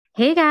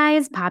Hey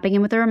guys, popping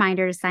in with a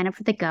reminder to sign up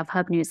for the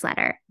GovHub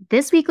newsletter.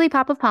 This weekly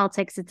pop of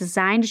politics is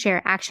designed to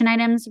share action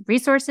items,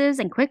 resources,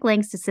 and quick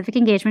links to civic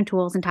engagement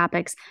tools and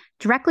topics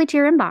directly to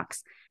your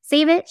inbox.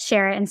 Save it,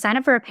 share it, and sign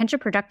up for a pinch of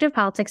productive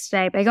politics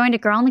today by going to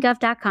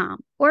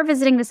girlonthegov.com or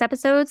visiting this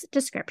episode's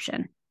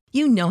description.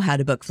 You know how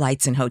to book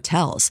flights and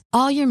hotels.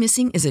 All you're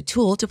missing is a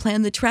tool to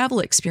plan the travel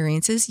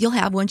experiences you'll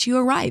have once you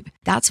arrive.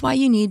 That's why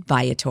you need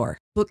Viator.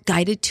 Book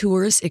guided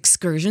tours,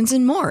 excursions,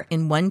 and more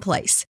in one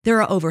place. There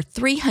are over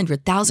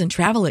 300,000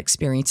 travel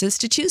experiences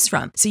to choose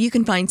from, so you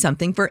can find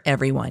something for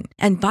everyone.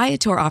 And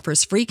Viator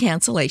offers free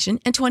cancellation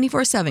and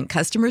 24/7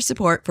 customer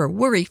support for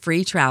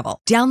worry-free travel.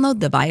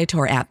 Download the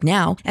Viator app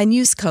now and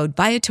use code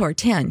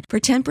Viator10 for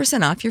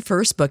 10% off your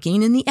first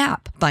booking in the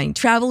app. Find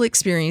travel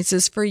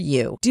experiences for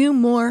you. Do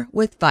more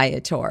with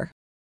Viator.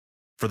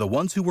 For the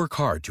ones who work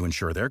hard to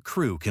ensure their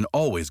crew can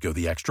always go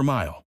the extra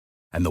mile,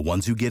 and the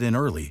ones who get in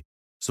early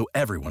so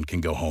everyone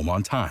can go home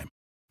on time,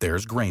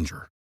 there's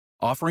Grainger,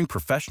 offering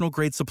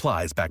professional-grade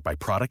supplies backed by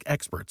product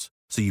experts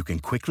so you can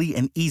quickly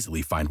and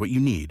easily find what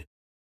you need.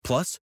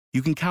 Plus,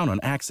 you can count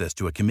on access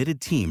to a committed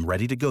team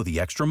ready to go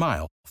the extra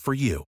mile for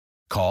you.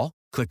 Call,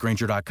 click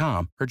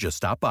Grainger.com, or just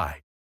stop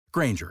by.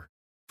 Grainger,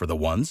 for the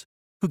ones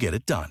who get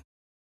it done.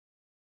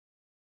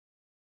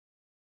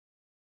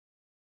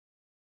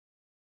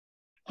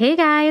 Hey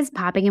guys,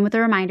 popping in with a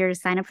reminder to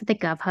sign up for the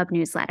GovHub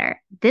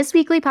newsletter. This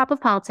weekly pop of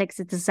politics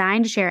is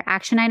designed to share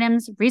action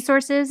items,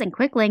 resources, and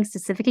quick links to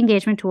civic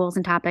engagement tools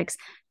and topics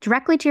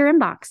directly to your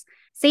inbox.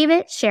 Save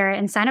it, share it,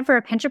 and sign up for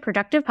a pinch of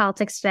productive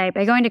politics today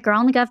by going to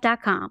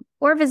girlonthegov.com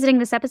or visiting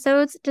this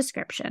episode's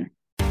description.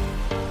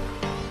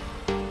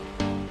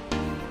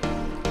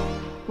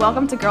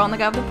 Welcome to Girl on the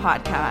Gov, the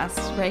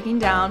podcast, breaking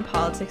down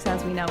politics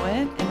as we know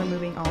it and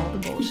removing all the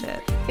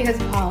bullshit. Because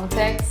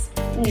politics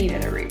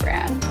needed a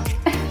rebrand.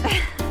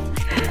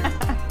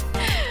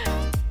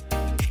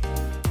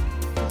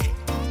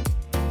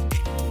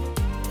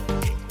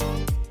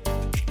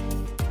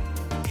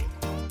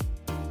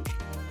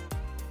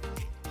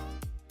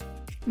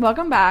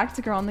 Welcome back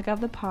to Girl on the Gov,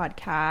 the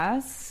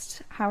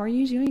podcast. How are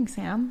you doing,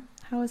 Sam?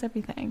 How is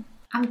everything?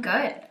 I'm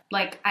good.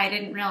 I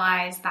didn't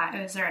realize that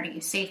it was already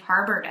Safe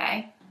Harbor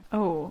Day.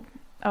 Oh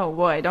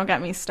boy, don't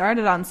get me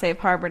started on Safe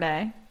Harbor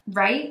Day.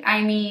 Right?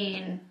 I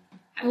mean,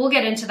 we'll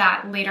get into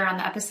that later on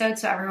the episode,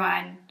 so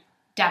everyone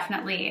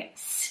definitely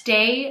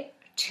stay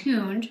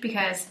tuned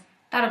because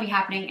that'll be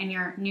happening in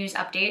your news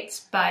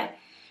updates. But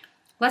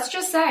let's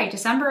just say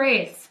December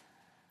 8th,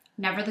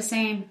 never the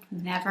same,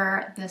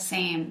 never the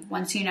same.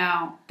 Once you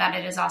know that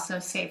it is also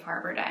Safe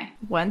Harbor Day.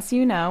 Once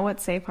you know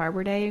what Safe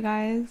Harbor Day, you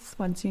guys,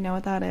 once you know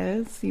what that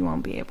is, you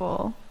won't be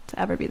able to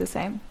ever be the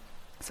same.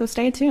 So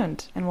stay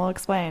tuned and we'll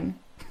explain.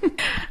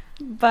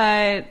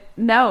 But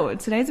no,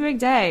 today's a big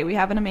day. We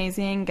have an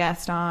amazing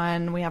guest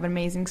on. We have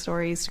amazing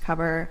stories to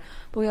cover.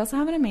 But we also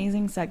have an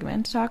amazing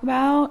segment to talk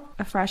about,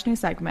 a fresh new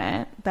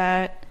segment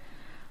that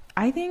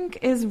I think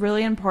is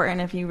really important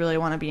if you really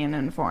want to be an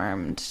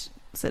informed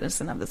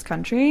citizen of this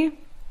country.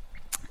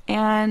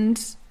 And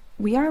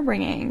we are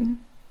bringing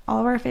all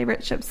of our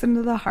favorite ships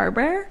into the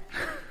harbor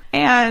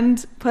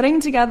and putting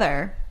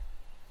together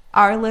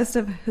our list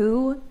of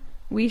who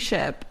we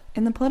ship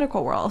in the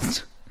political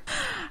world.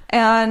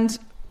 And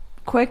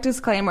quick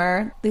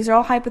disclaimer, these are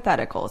all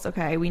hypotheticals,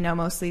 okay? We know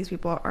most of these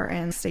people are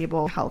in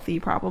stable, healthy,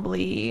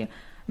 probably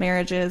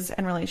marriages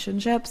and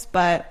relationships,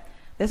 but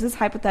this is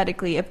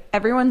hypothetically, if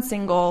everyone's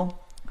single,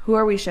 who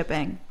are we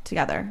shipping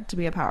together to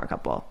be a power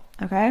couple,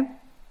 okay?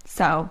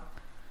 So,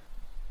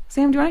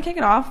 Sam, do you want to kick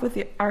it off with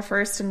our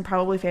first and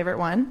probably favorite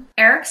one?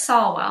 Eric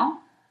Swalwell,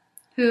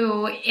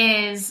 who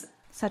is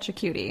such a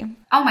cutie.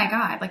 Oh my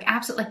God,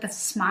 absolutely, the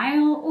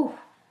smile,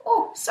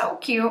 oh, so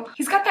cute.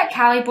 He's got that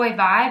Cali boy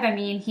vibe. I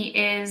mean, he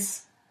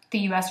is the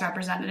U.S.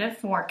 representative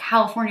for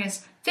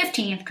California's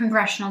 15th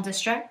congressional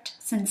district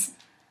since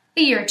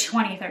the year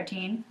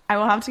 2013. I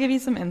will have to give you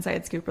some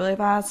inside scoop really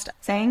fast.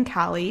 Saying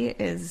Cali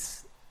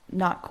is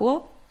not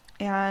cool.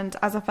 And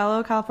as a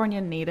fellow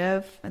California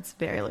native, it's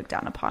very looked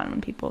down upon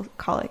when people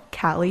call it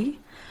Cali.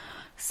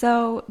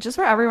 So just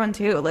for everyone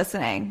too,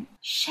 listening.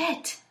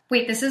 Shit.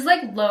 Wait, this is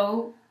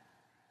low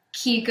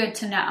key good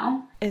to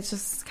know. It's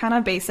just kind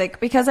of basic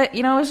because it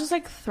was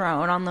just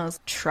thrown on those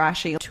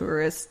trashy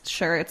tourist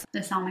shirts.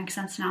 This all makes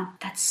sense now.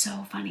 That's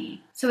so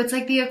funny. So it's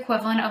the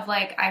equivalent of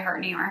I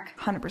Heart New York.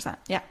 100%.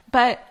 Yeah.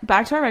 But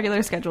back to our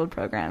regular scheduled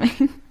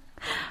programming.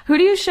 Who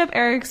do you ship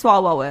Eric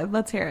Swalwell with?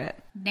 Let's hear it.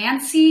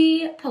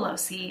 Nancy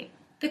Pelosi,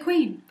 the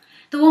queen.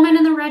 The woman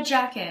in the red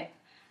jacket.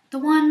 The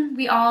one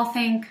we all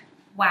think,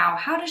 wow,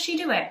 how does she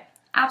do it?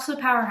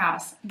 Absolute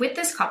powerhouse. With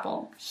this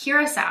couple, hear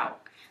us out.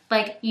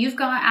 You've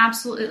got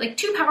absolutely,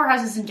 two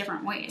powerhouses in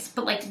different ways.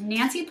 But,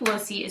 Nancy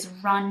Pelosi is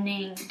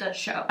running the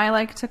show. I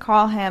like to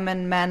call him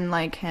and men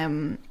like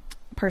him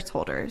purse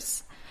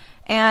holders.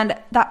 And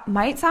that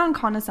might sound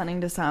condescending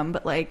to some,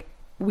 but,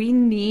 we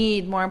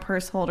need more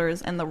purse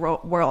holders in the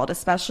world,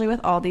 especially with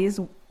all these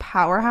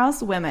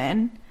powerhouse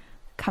women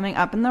coming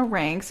up in the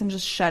ranks and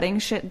just shutting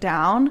shit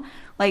down.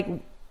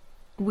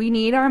 We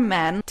need our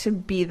men to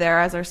be there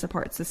as our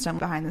support system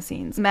behind the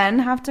scenes. Men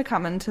have to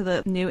come into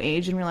the new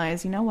age and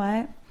realize, you know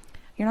what?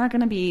 You're not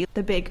going to be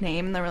the big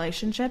name in the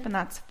relationship, and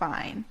that's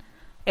fine.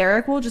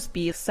 Eric will just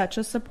be such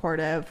a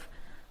supportive,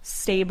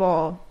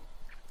 stable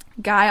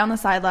guy on the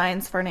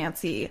sidelines for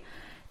Nancy.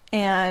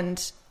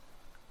 And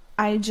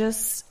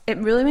it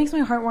really makes my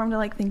heart warm to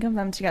like think of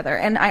them together.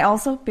 And I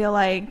also feel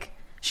like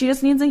she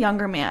just needs a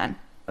younger man.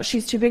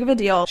 She's too big of a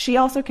deal. She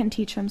also can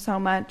teach him so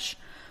much.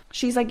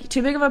 She's like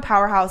too big of a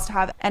powerhouse to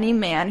have any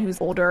man who's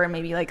older and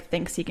maybe like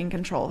thinks he can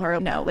control her.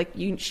 No, like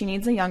she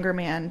needs a younger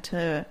man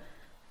to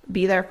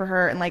be there for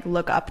her and like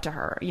look up to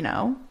her, you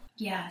know?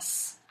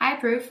 Yes, I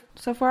approve.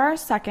 So for our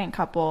second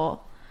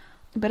couple,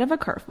 a bit of a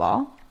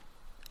curveball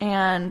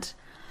and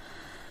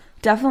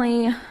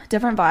definitely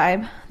different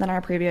vibe than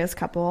our previous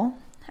couple.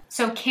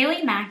 So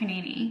Kayleigh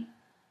McEnany,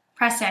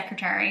 press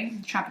secretary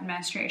of the Trump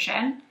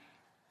administration,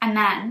 and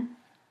then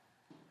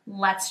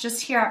let's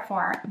just hear it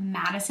for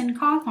Madison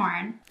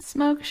Cawthorn.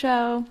 Smoke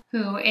show.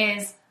 Who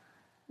is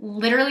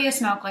literally a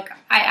smoke. Like,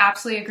 I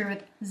absolutely agree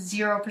with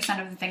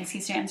 0% of the things he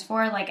stands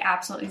for. Like,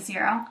 absolutely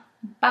zero.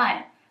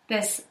 But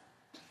this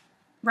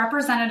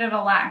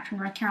representative-elect from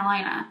North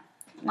Carolina,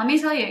 let me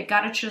tell you,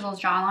 got a chiseled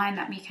jawline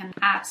that we can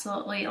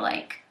absolutely,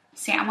 like,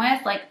 stand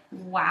with. Like,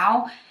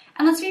 wow.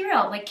 And let's be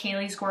real. Like,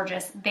 Kayleigh's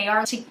gorgeous. They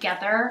are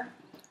together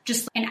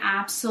just an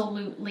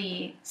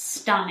absolutely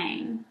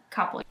stunning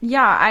couple.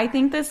 Yeah, I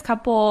think this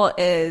couple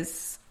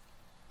is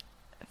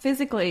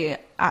physically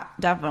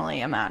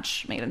definitely a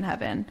match made in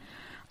heaven.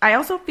 I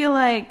also feel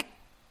like,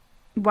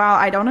 while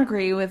I don't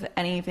agree with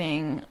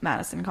anything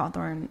Madison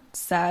Cawthorn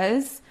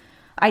says,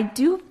 I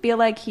do feel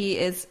like he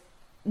is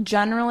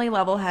generally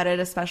level-headed,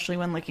 especially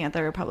when looking at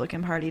the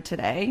Republican Party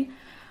today,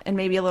 and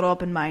maybe a little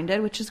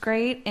open-minded, which is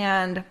great.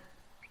 And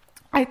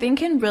I think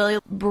can really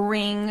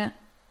bring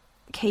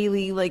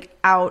Kayleigh like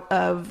out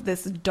of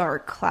this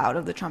dark cloud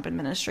of the Trump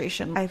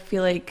administration. I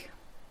feel like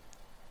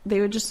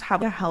they would just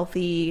have a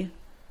healthy,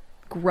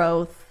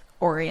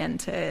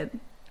 growth-oriented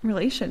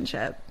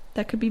relationship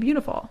that could be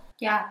beautiful.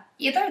 Yeah,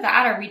 either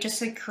that or we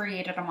just like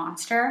created a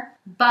monster.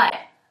 But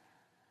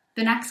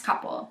the next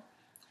couple,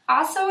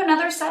 also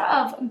another set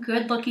of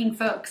good-looking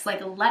folks.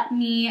 Like, let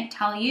me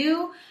tell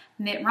you,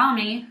 Mitt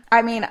Romney.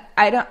 I mean,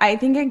 I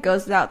think it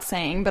goes without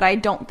saying, but I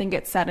don't think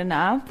it's said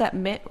enough that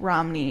Mitt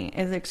Romney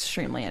is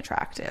extremely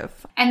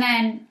attractive. And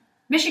then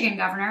Michigan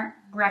Governor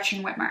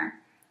Gretchen Whitmer.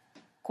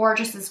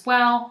 Gorgeous as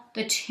well.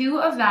 The two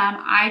of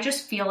them, I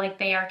just feel like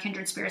they are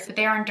kindred spirits, but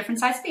they are on different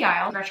sides of the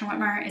aisle. Gretchen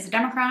Whitmer is a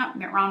Democrat.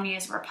 Mitt Romney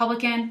is a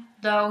Republican,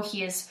 though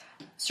he has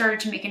started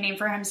to make a name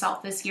for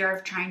himself this year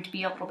of trying to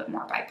be a little bit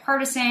more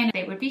bipartisan.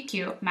 They would be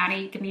cute.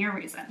 Maddie, give me your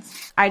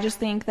reasons. I just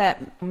think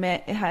that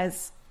Mitt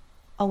has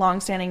a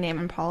long-standing name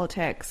in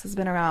politics, has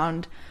been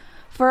around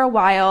for a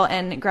while,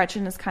 and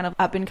Gretchen is kind of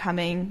up and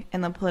coming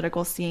in the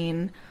political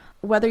scene.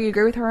 Whether you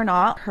agree with her or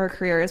not, her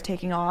career is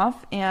taking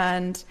off,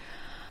 and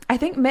I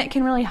think Mitt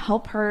can really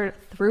help her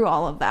through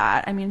all of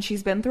that. I mean,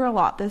 she's been through a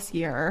lot this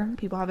year.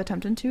 People have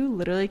attempted to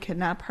literally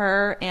kidnap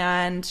her,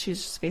 and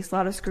she's just faced a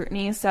lot of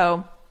scrutiny.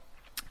 So,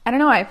 I don't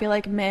know. I feel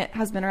like Mitt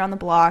has been around the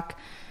block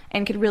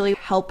and could really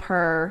help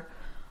her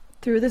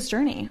through this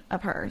journey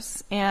of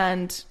hers.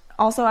 And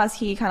also, as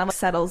he kind of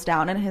settles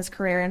down in his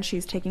career and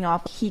she's taking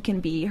off, he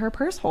can be her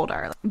purse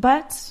holder.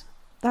 But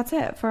that's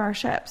it for our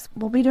ships.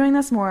 We'll be doing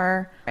this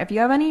more. If you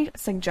have any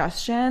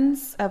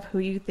suggestions of who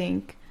you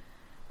think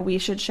we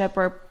should ship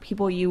or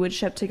people you would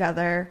ship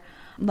together,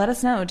 let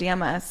us know.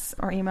 DM us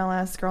or email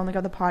us,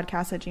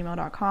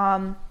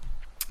 girlonthegotthepodcast@gmail.com.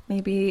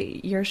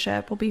 Maybe your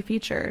ship will be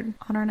featured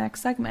on our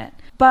next segment.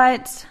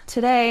 But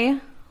today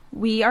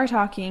we are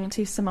talking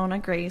to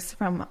Simona Grace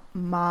from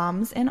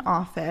Moms in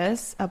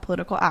Office, a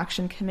political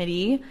action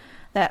committee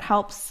that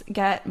helps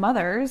get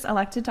mothers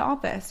elected to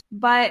office.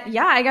 But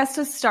yeah, I guess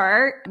to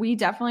start, we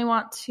definitely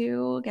want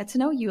to get to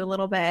know you a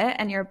little bit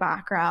and your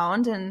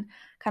background and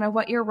kind of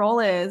what your role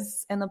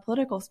is in the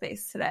political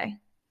space today.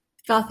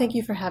 Well, thank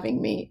you for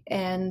having me.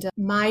 And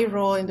my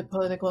role in the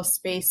political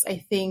space,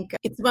 I think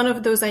it's one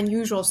of those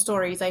unusual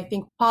stories. I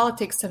think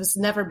politics has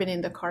never been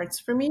in the cards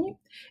for me.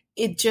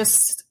 It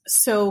just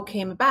so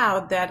came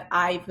about that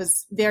I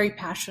was very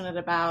passionate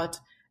about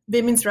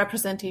women's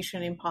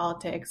representation in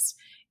politics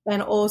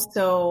and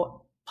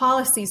also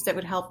policies that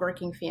would help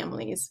working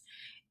families.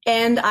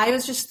 And I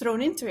was just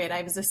thrown into it.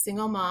 I was a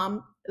single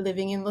mom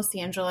living in Los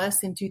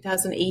Angeles in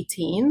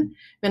 2018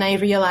 when I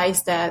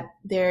realized that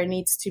there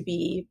needs to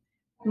be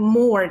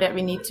more that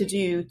we need to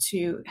do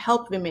to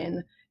help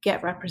women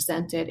get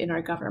represented in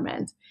our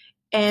government.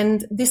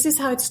 And this is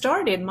how it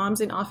started. Moms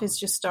in Office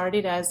just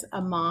started as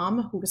a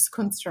mom who was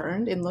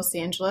concerned in Los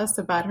Angeles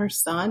about her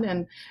son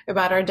and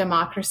about our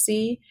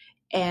democracy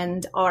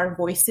and our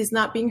voices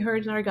not being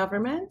heard in our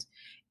government.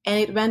 And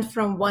it went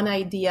from one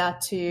idea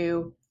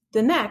to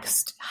the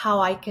next, how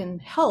I can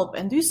help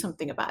and do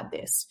something about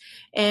this.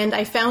 And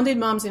I founded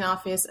Moms in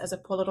Office as a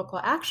political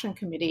action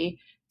committee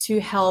to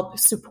help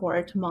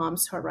support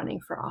moms who are running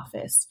for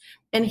office.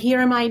 And here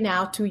am I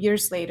now, 2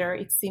 years later.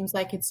 It seems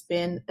like it's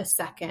been a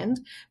second,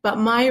 but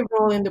my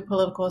role in the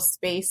political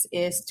space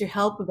is to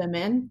help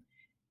women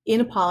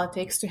in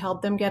politics, to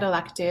help them get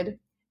elected,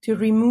 to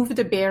remove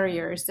the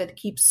barriers that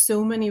keep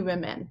so many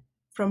women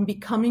from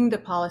becoming the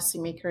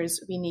policymakers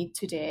we need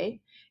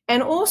today.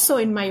 And also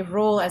in my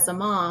role as a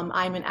mom,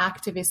 I'm an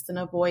activist and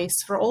a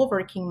voice for all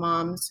working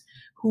moms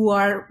who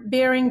are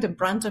bearing the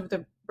brunt of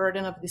the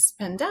burden of this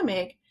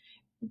pandemic.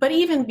 But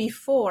even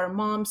before,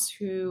 moms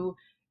who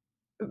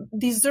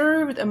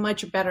deserved a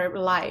much better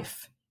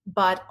life,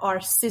 but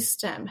our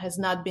system has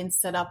not been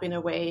set up in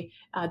a way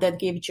that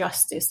gave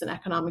justice and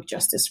economic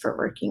justice for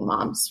working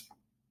moms.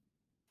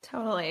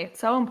 Totally.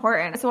 So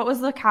important. So what was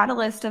the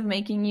catalyst of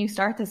making you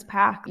start this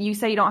PAC? You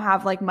say you don't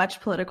have like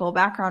much political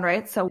background,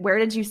 right? So where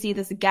did you see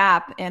this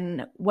gap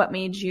and what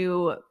made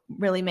you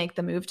really make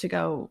the move to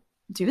go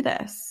do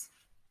this?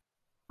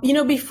 You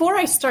know, before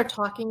I start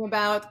talking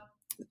about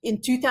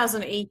in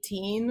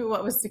 2018,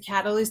 what was the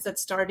catalyst that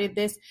started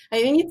this?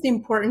 I think it's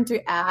important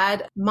to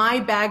add my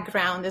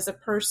background as a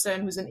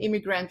person who's an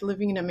immigrant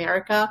living in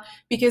America,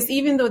 because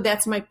even though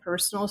that's my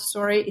personal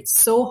story, it's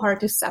so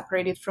hard to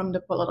separate it from the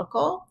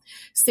political.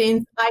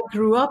 Since I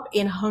grew up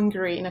in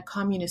Hungary, in a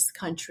communist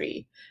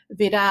country,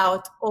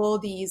 without all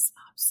these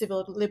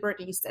civil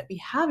liberties that we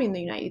have in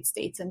the United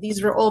States. And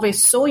these were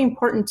always so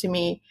important to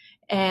me.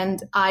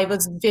 And I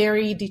was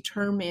very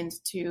determined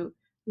to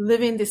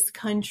live in this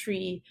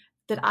country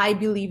that I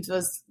believed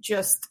was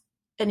just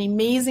an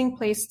amazing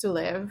place to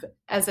live.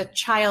 As a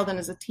child and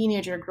as a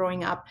teenager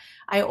growing up,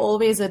 I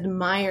always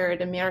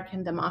admired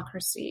American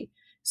democracy.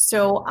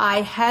 So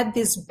I had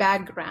this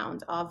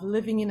background of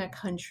living in a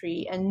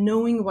country and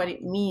knowing what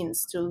it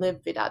means to live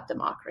without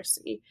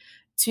democracy,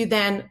 to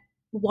then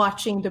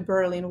watching the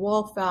Berlin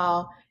Wall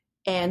fall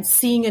and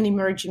seeing an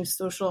emerging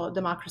social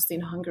democracy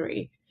in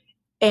Hungary.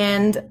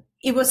 And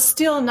it was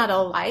still not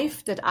a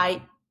life that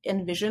I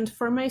envisioned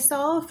for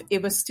myself.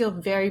 It was still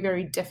very,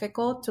 very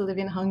difficult to live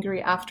in Hungary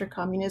after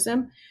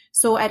communism.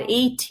 So at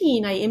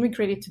 18, I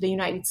immigrated to the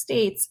United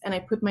States and I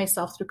put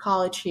myself through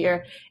college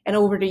here. And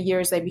over the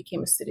years, I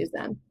became a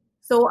citizen.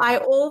 So I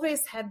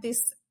always had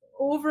this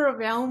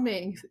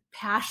overwhelming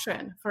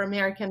passion for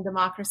American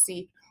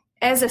democracy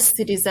as a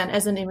citizen,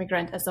 as an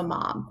immigrant, as a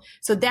mom.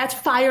 So that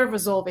fire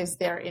was always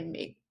there in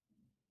me.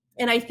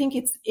 And I think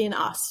it's in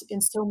us, in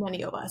so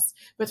many of us.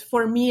 But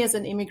for me as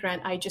an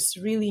immigrant, I just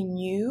really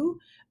knew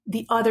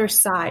the other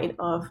side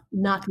of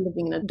not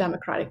living in a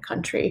democratic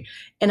country.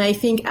 And I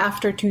think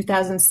after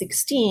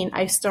 2016,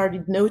 I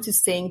started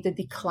noticing the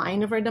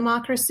decline of our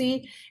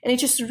democracy, and it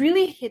just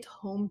really hit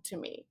home to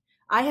me.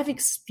 I have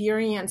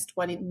experienced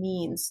what it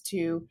means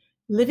to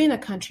live in a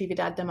country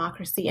without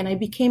democracy, and I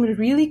became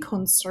really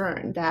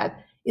concerned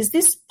that, is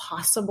this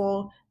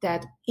possible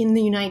that in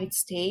the United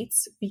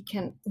States, we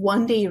can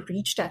one day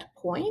reach that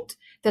point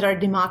that our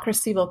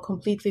democracy will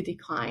completely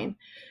decline?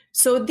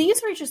 So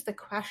these are just the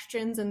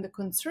questions and the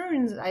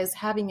concerns I was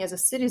having as a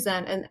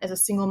citizen and as a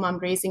single mom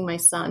raising my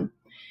son.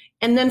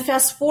 And then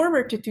fast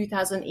forward to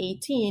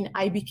 2018,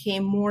 I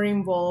became more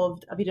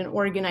involved with an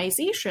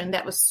organization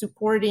that was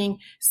supporting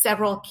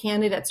several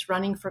candidates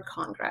running for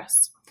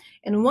Congress.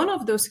 And one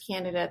of those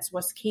candidates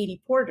was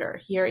Katie Porter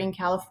here in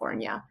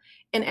California.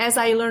 And as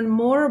I learned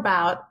more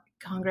about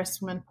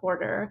Congresswoman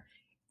Porter,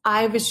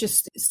 I was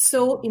just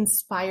so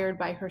inspired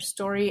by her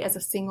story as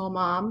a single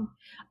mom.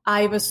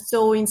 I was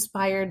so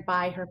inspired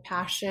by her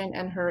passion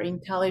and her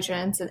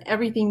intelligence and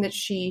everything that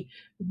she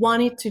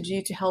wanted to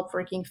do to help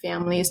working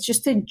families,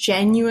 just a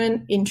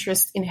genuine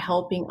interest in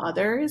helping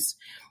others.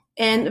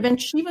 And when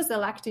she was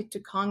elected to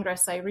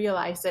Congress, I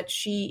realized that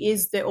she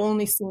is the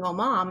only single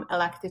mom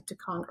elected to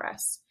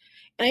Congress.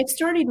 And I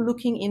started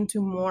looking into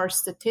more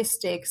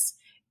statistics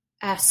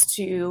as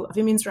to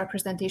women's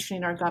representation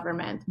in our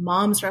government,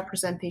 moms'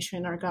 representation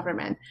in our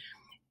government.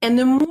 And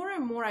the more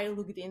and more I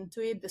looked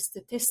into it, the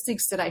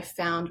statistics that I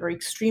found were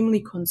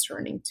extremely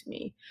concerning to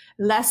me.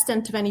 Less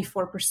than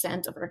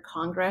 24% of our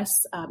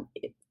Congress are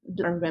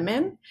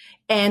women.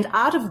 And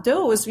out of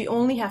those, we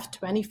only have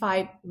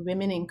 25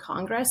 women in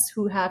Congress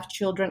who have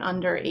children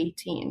under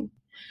 18.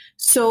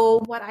 So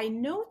what I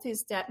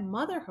noticed that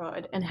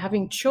motherhood and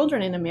having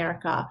children in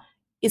America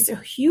is a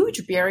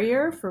huge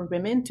barrier for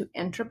women to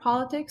enter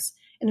politics,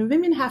 and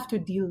women have to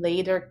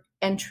delay their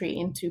entry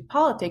into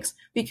politics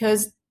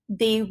because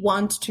they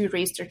want to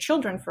raise their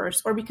children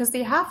first, or because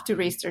they have to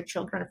raise their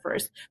children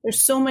first. There's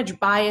so much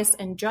bias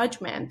and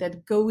judgment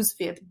that goes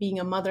with being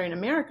a mother in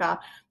America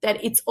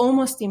that it's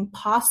almost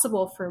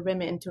impossible for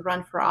women to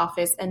run for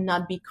office and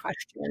not be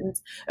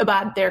questioned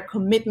about their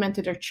commitment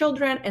to their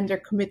children and their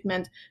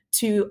commitment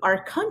to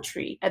our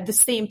country at the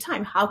same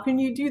time. How can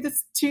you do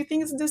these two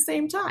things at the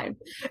same time?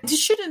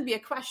 This shouldn't be a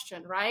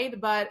question, right?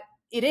 But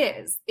it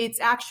is. It's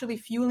actually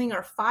fueling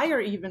our fire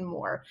even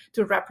more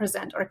to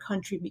represent our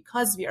country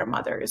because we are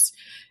mothers.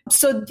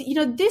 So,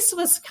 this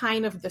was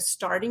kind of the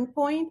starting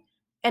point.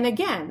 And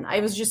again, I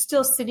was just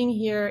still sitting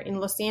here in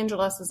Los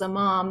Angeles as a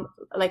mom,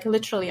 like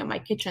literally on my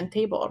kitchen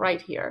table right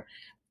here.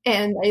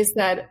 And I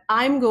said,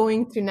 I'm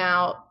going to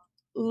now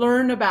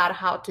learn about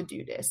how to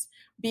do this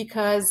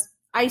because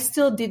I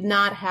still did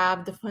not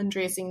have the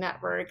fundraising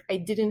network. I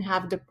didn't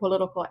have the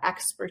political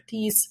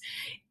expertise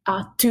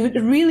to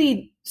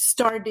really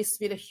start this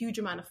with a huge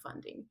amount of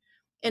funding.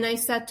 And I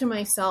said to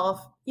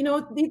myself,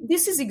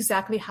 this is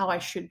exactly how I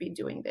should be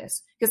doing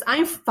this because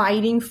I'm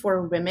fighting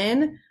for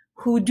women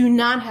who do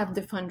not have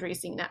the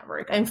fundraising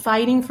network. I'm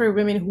fighting for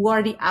women who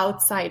are the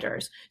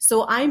outsiders.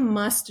 So I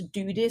must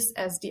do this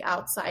as the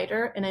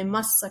outsider and I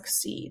must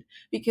succeed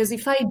because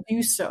if I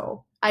do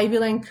so, I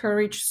will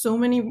encourage so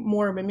many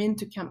more women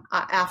to come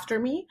after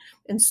me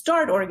and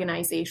start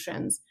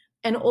organizations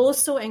and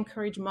also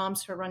encourage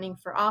moms who are running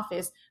for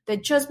office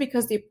that just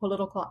because they're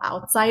political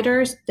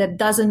outsiders, that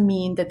doesn't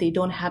mean that they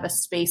don't have a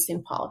space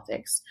in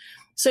politics.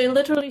 So it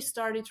literally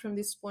started from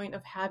this point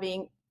of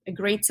having a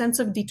great sense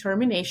of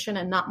determination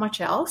and not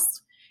much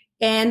else.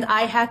 And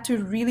I had to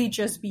really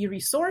just be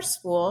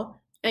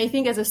resourceful. And I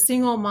think as a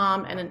single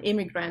mom and an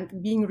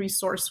immigrant, being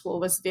resourceful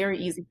was very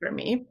easy for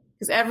me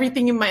because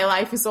everything in my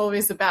life is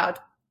always about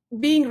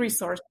being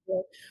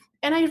resourceful.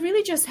 And I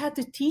really just had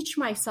to teach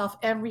myself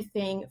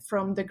everything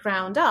from the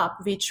ground up,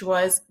 which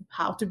was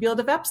how to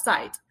build a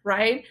website,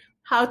 right?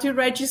 How to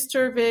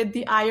register with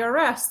the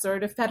IRS or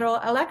the Federal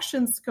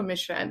Elections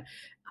Commission.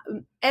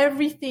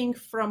 Everything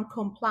from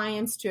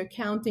compliance to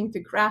accounting to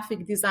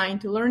graphic design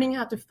to learning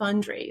how to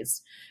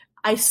fundraise.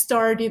 I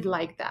started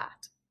like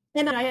that.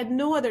 And I had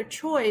no other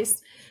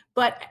choice.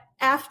 But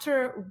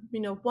after,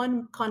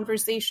 one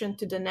conversation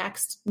to the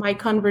next, my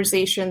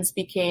conversations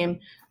became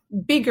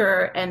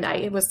bigger and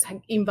I was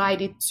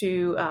invited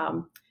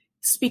to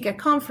speak at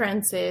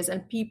conferences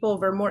and people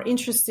were more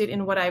interested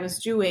in what I was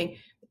doing.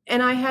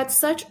 And I had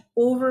such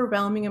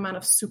overwhelming amount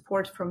of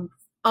support from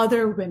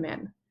other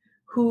women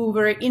who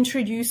were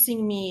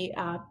introducing me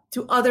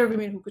to other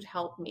women who could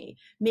help me,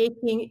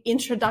 making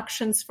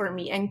introductions for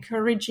me,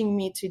 encouraging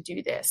me to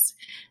do this.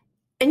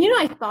 And,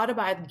 I thought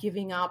about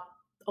giving up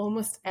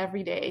almost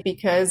every day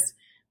because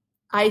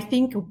I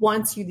think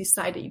once you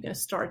decide that you're going to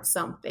start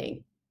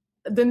something,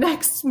 the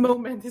next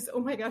moment is,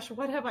 oh my gosh,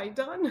 what have I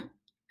done?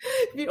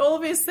 We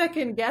always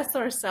second guess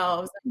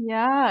ourselves.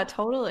 Yeah,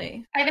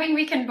 totally. I think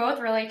we can both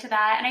relate to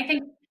that. And I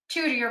think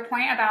too, to your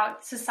point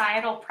about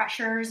societal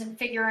pressures and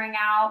figuring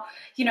out,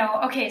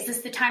 okay, is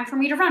this the time for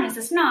me to run? Is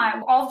this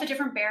not? All of the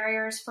different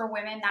barriers for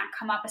women that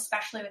come up,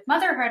 especially with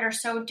motherhood, are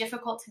so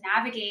difficult to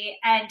navigate.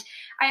 And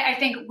I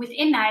think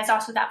within that is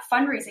also that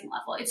fundraising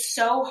level. It's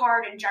so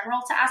hard in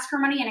general to ask for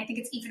money. And I think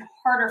it's even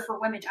harder for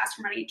women to ask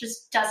for money. It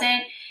just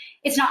doesn't,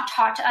 it's not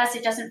taught to us.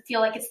 It doesn't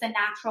feel like it's the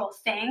natural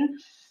thing.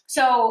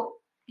 So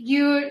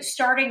you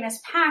starting this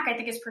PAC, I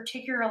think, is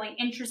particularly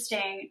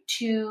interesting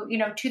to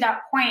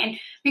that point, and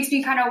makes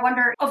me kind of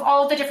wonder, of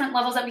all the different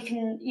levels that we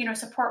can,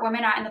 support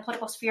women at in the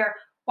political sphere,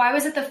 why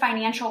was it the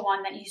financial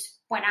one that you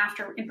went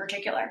after in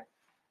particular?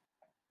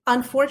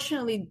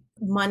 Unfortunately,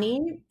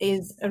 money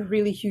is a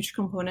really huge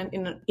component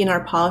in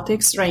our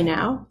politics right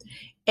now.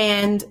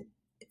 And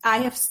I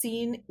have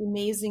seen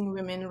amazing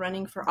women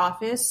running for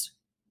office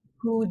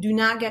who do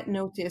not get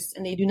noticed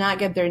and they do not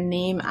get their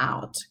name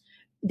out.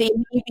 They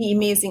may be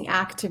amazing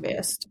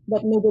activists,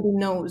 but nobody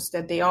knows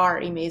that they are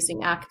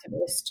amazing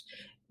activists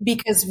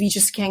because we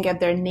just can't get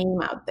their name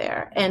out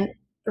there. And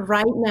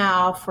right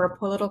now, for a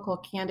political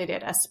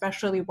candidate,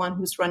 especially one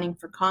who's running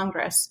for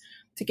Congress,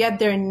 to get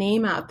their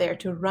name out there,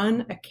 to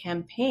run a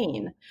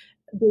campaign,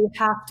 they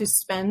have to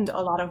spend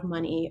a lot of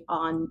money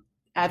on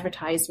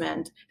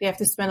advertisement. They have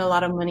to spend a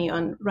lot of money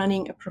on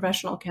running a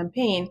professional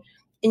campaign.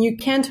 And you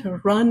can't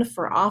run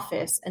for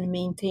office and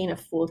maintain a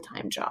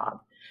full-time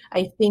job.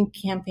 I think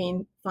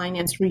campaign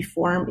finance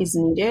reform is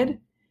needed,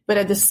 but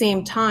at the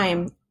same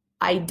time,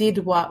 I did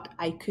what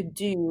I could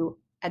do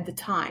at the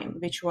time,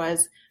 which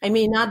was I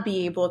may not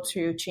be able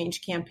to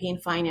change campaign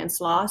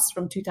finance laws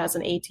from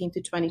 2018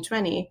 to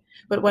 2020,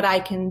 but what I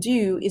can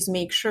do is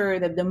make sure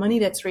that the money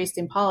that's raised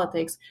in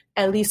politics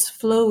at least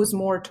flows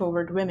more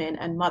toward women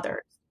and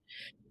mothers.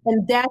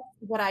 And that's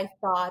what I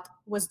thought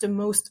was the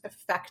most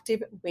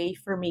effective way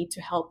for me to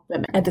help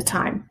women at the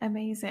time.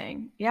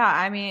 Amazing.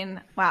 Yeah,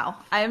 wow.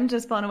 I'm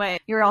just blown away.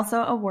 You were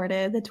also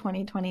awarded the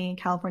 2020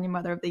 California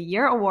Mother of the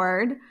Year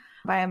Award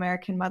by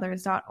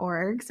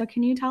AmericanMothers.org. So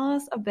can you tell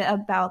us a bit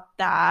about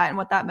that and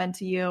what that meant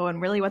to you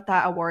and really what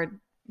that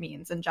award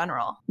means in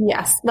general?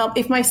 Yes. Well,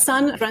 if my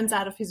son runs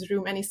out of his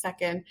room any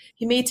second,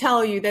 he may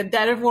tell you that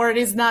that award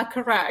is not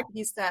correct.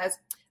 He says,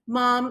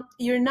 Mom,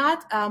 you're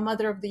not a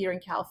Mother of the Year in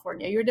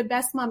California. You're the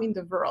best mom in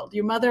the world.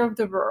 You're Mother of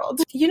the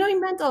World.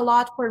 It meant a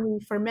lot for me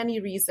for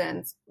many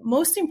reasons.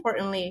 Most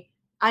importantly,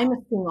 I'm a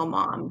single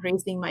mom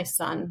raising my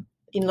son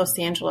in Los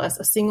Angeles,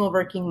 a single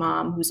working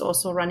mom who's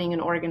also running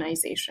an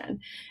organization.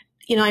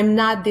 I'm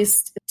not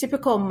this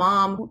typical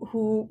mom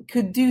who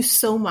could do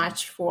so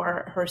much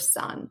for her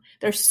son.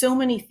 There's so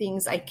many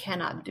things I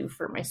cannot do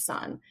for my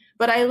son,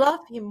 but I love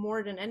him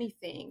more than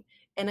anything.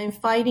 And I'm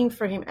fighting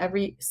for him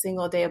every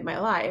single day of my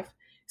life.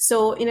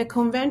 So in a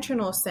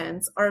conventional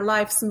sense, our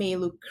lives may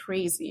look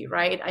crazy,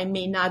 right? I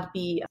may not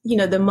be,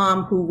 the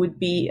mom who would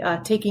be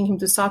taking him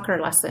to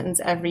soccer lessons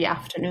every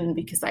afternoon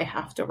because I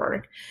have to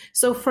work.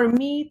 So for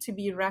me to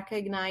be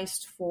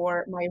recognized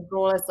for my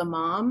role as a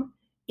mom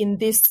in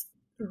this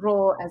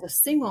role as a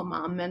single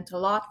mom meant a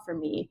lot for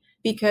me,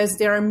 because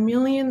there are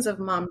millions of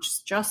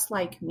moms just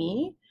like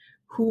me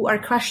who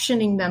are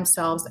questioning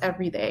themselves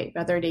every day,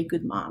 whether they're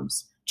good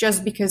moms,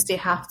 just because they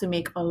have to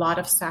make a lot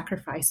of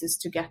sacrifices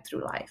to get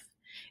through life.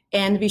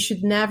 And we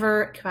should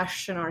never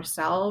question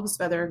ourselves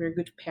whether we're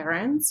good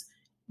parents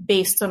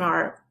based on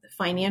our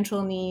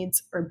financial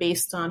needs or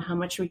based on how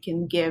much we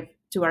can give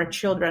to our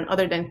children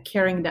other than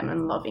caring them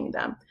and loving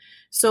them.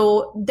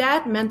 So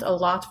that meant a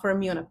lot for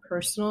me on a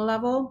personal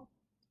level.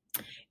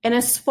 And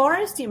as far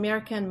as the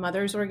American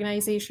Mothers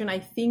Organization, I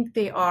think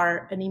they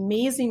are an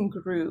amazing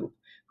group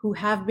who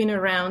have been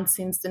around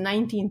since the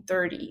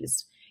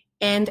 1930s.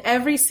 And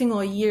every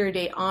single year,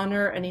 they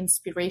honor an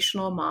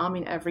inspirational mom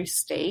in every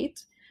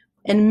state.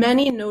 And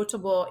many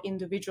notable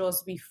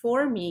individuals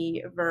before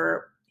me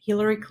were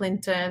Hillary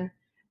Clinton,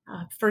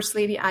 First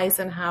Lady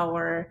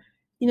Eisenhower,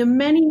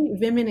 many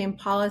women in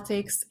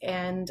politics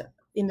and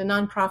in the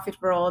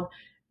nonprofit world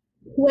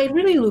who I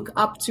really look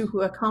up to,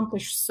 who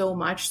accomplished so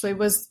much. So it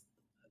was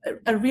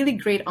a really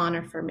great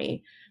honor for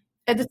me.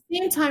 At the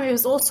same time, I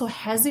was also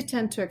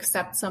hesitant to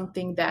accept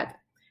something that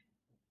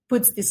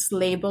puts this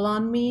label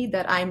on me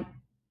that I'm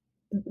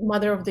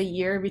Mother of the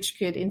Year, which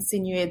could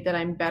insinuate that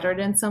I'm better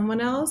than someone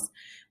else.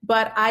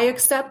 But I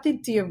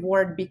accepted the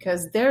award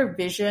because their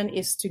vision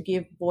is to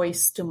give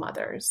voice to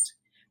mothers.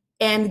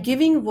 And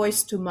giving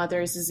voice to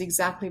mothers is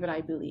exactly what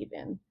I believe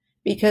in,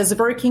 because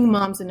working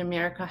moms in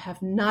America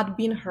have not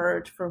been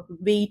heard for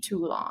way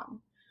too long.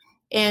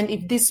 And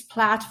if this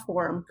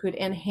platform could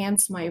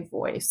enhance my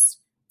voice,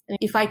 and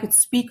if I could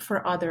speak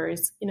for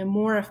others in a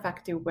more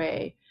effective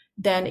way,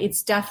 then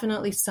it's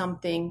definitely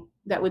something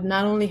that would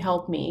not only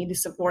help me,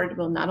 this award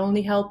will not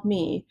only help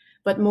me,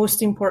 but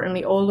most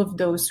importantly, all of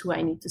those who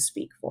I need to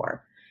speak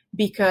for.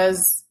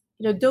 Because,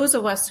 those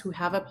of us who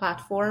have a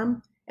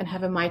platform and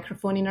have a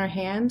microphone in our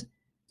hand,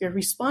 we're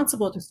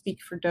responsible to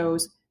speak for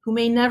those who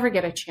may never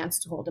get a chance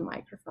to hold a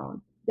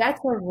microphone.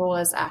 That's our role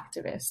as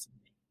activists.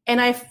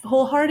 And I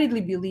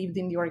wholeheartedly believed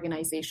in the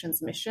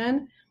organization's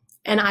mission,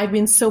 and I've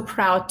been so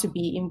proud to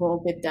be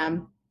involved with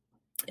them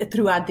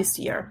throughout this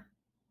year.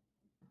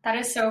 That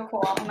is so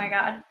cool. Oh my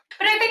God.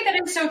 But I think that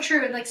it's so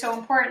true. Like, so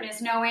important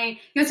is knowing,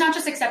 it's not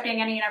just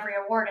accepting any and every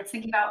award. It's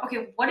thinking about,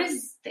 okay, what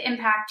is the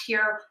impact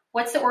here?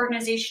 What's the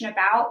organization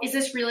about? Is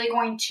this really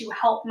going to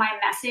help my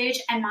message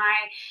and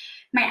my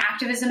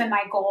activism and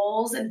my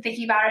goals, and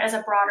thinking about it as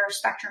a broader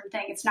spectrum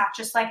thing? It's not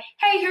just like,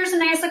 hey, here's a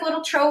nice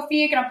little trophy.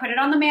 You're going to put it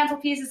on the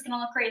mantelpiece. It's going to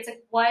look great. It's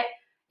like, what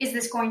is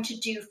this going to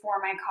do for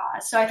my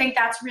cause? So I think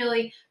that's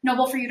really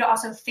noble for you to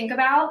also think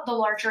about the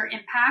larger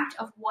impact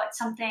of what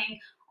something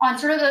on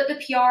sort of the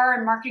PR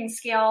and marketing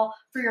scale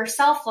for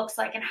yourself looks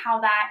like, and how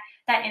that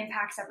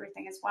impacts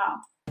everything as well.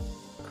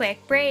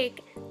 Quick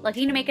break.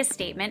 Looking to make a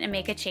statement and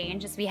make a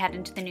change as we head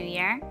into the new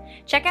year?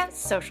 Check out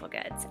Social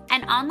Goods,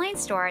 an online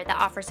store that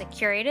offers a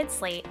curated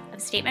slate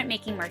of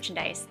statement-making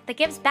merchandise that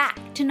gives back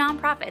to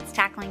nonprofits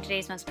tackling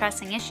today's most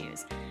pressing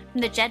issues. From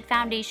the Jed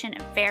Foundation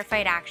of Fair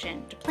Fight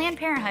Action to Planned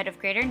Parenthood of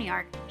Greater New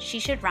York, She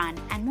Should Run,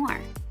 and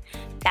more.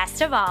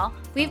 Best of all,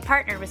 we've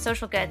partnered with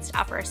Social Goods to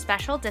offer a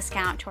special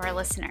discount to our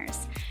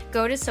listeners.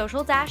 Go to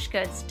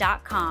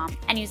social-goods.com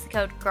and use the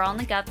code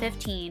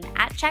GIRLINTHEGOV15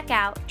 at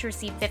checkout to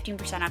receive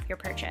 15% off your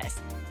purchase.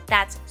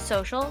 That's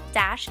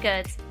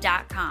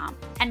social-goods.com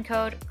and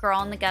code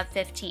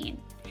GIRLINTHEGOV15.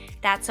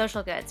 That's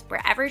Social Goods,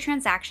 where every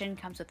transaction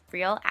comes with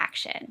real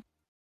action.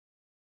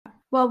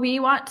 Well, we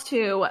want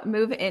to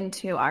move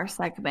into our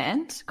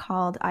segment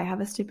called I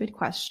Have a Stupid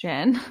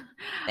Question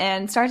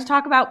and start to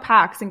talk about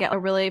PACs and get a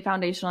really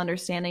foundational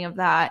understanding of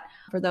that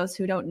for those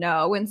who don't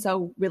know. And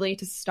so really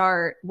to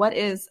start, what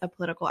is a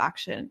political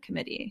action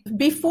committee?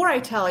 Before I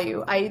tell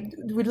you, I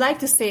would like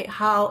to say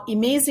how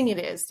amazing it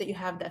is that you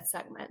have that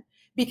segment.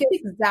 Because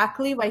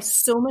exactly why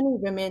so many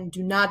women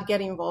do not get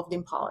involved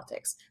in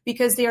politics,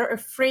 because they are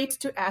afraid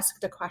to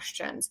ask the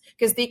questions,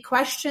 because they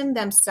question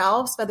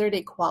themselves whether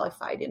they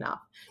qualified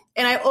enough.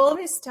 And I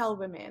always tell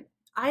women,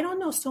 I don't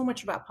know so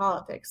much about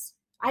politics.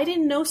 I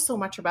didn't know so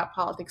much about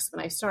politics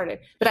when I started,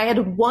 but I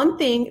had one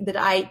thing that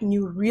I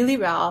knew really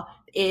well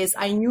is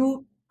I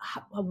knew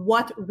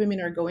what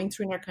women are going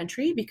through in our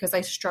country because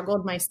I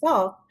struggled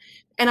myself.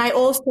 And I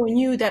also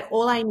knew that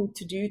all I need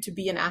to do to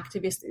be an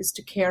activist is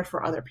to care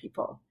for other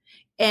people.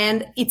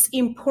 And it's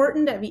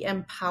important that we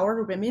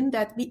empower women,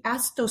 that we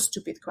ask those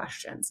stupid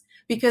questions,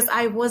 because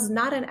I was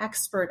not an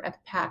expert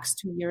at PACs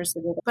 2 years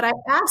ago, but I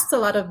asked a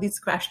lot of these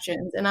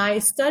questions and I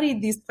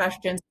studied these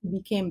questions and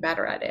became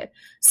better at it.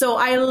 So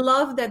I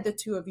love that the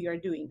two of you are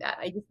doing that.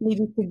 I just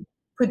needed to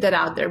put that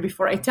out there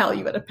before I tell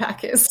you what a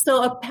PAC is.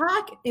 So a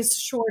PAC is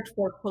short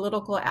for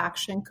Political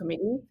Action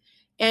Committee.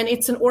 And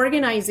it's an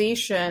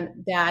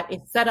organization that is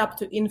set up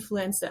to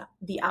influence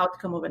the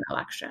outcome of an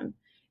election.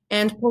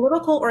 And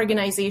political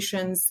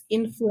organizations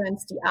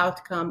influence the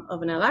outcome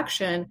of an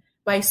election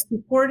by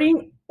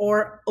supporting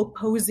or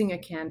opposing a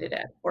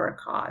candidate or a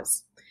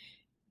cause.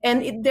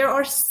 And there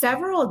are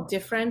several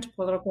different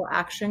political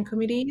action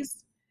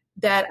committees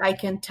that I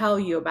can tell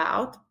you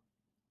about,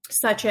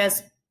 such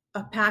as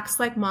PACs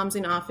like Moms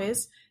in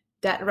Office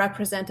that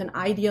represent an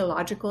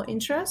ideological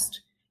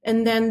interest.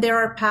 And then there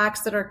are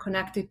PACs that are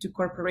connected to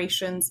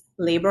corporations,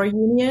 labor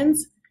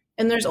unions.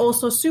 And there's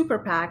also super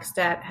PACs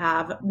that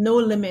have no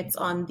limits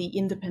on the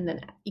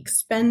independent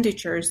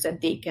expenditures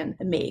that they can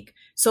make.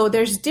 So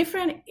there's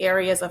different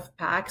areas of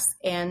PACs,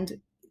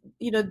 and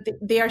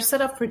they are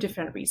set up for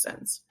different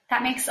reasons.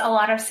 That makes a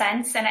lot of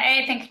sense. And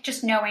I think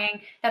just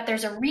knowing that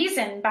there's a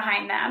reason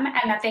behind them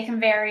and that they can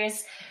vary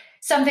is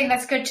something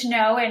that's good to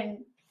know. And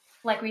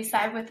like we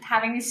said, with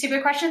having these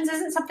stupid questions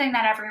isn't something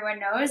that everyone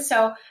knows.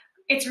 So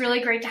it's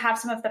really great to have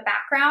some of the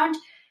background.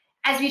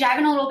 As we dive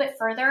in a little bit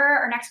further,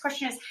 our next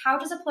question is, how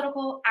does a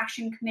political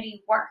action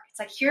committee work? It's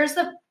like, here's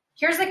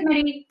the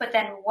committee, but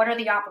then what are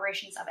the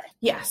operations of it?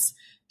 Yes.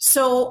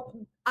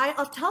 So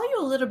I'll tell you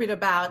a little bit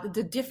about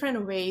the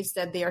different ways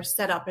that they are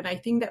set up, and I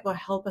think that will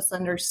help us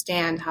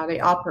understand how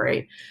they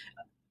operate.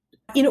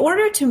 In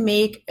order to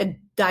make a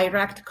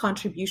direct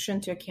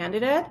contribution to a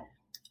candidate,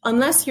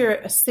 unless you're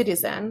a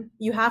citizen,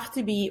 you have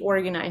to be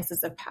organized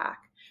as a PAC.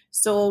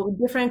 So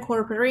different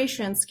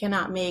corporations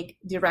cannot make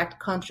direct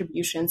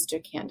contributions to a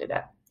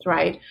candidate,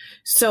 right?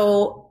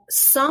 So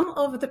some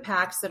of the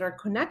PACs that are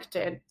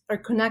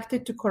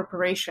connected to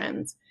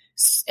corporations.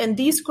 And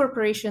these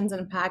corporations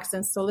and PACs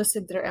then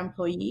solicit their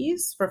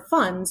employees for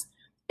funds,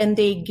 and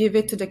they give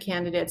it to the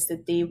candidates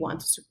that they want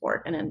to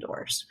support and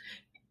endorse.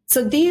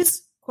 So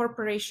these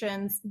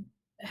corporations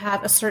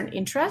have a certain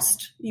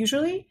interest,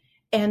 usually,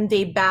 and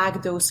they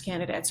bag those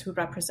candidates who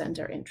represent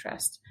their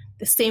interest.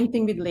 The same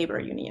thing with labor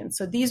unions.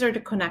 So these are the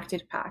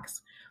connected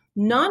PACs.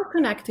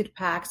 Non-connected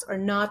PACs are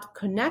not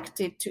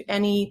connected to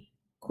any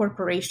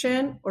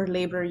corporation or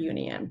labor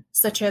union,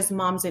 such as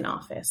Moms in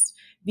Office.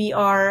 We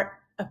are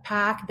a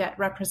PAC that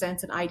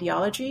represents an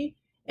ideology,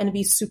 and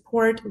we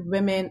support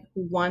women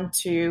who want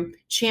to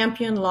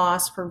champion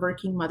laws for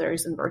working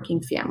mothers and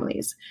working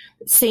families.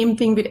 Same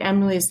thing with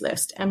Emily's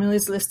List.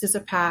 Emily's List is a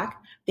PAC.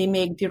 They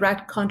make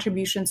direct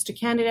contributions to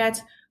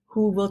candidates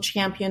who will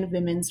champion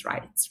women's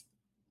rights.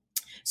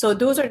 So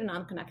those are the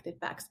non-connected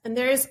PACs. And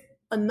there is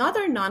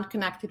another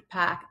non-connected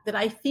PAC that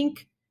I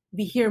think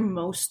we hear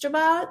most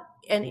about,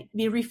 and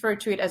we refer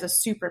to it as a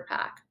super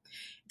PAC.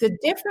 The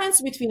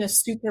difference between a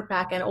super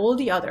PAC and all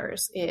the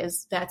others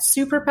is that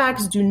super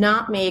PACs do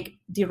not make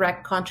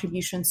direct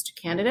contributions to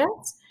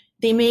candidates.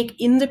 They make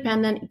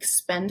independent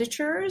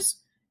expenditures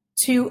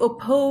to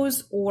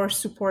oppose or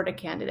support a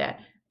candidate.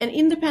 And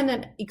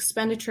independent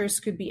expenditures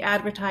could be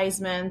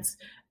advertisements.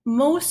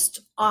 Most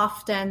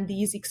often,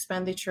 these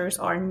expenditures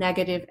are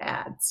negative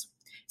ads.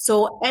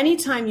 So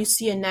anytime you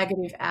see a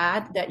negative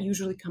ad, that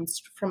usually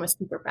comes from a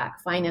super PAC,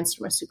 financed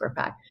from a super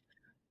PAC.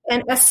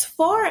 And as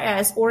far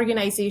as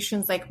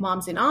organizations like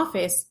Moms in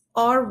Office,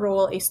 our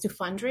role is to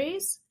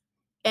fundraise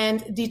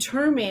and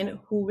determine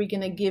who we're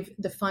going to give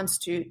the funds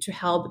to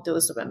help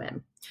those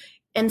women.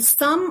 And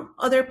some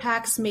other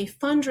PACs may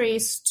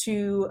fundraise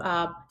to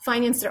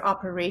finance their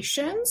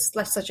operations,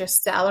 such as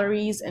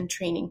salaries and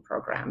training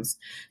programs.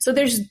 So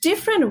there's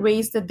different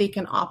ways that they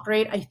can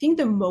operate. I think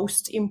the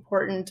most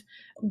important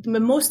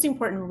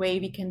way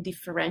we can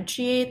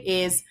differentiate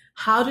is,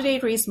 how do they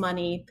raise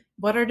money?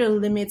 What are the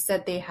limits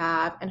that they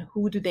have, and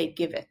who do they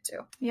give it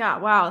to? Yeah,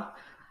 wow.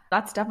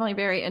 That's definitely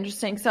very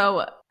interesting.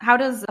 So how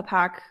does a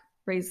PAC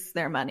raise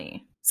their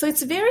money? So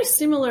it's very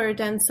similar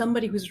than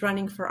somebody who's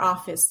running for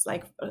office,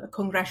 like a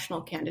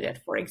congressional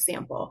candidate, for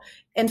example.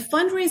 And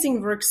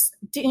fundraising works,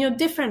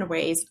 different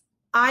ways.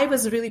 I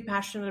was really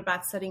passionate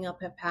about setting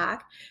up a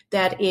PAC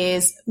that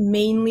is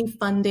mainly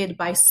funded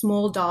by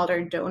small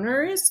dollar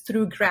donors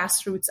through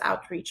grassroots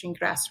outreach and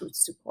grassroots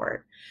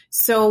support.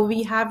 So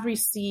we have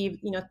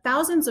received,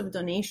 thousands of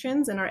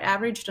donations, and our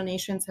average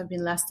donations have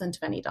been less than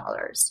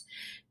 $20.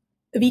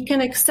 We can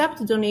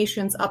accept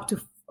donations up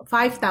to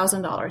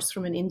 $5,000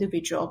 from an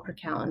individual per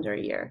calendar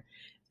year.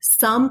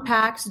 Some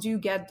PACs do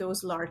get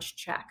those large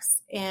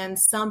checks, and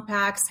some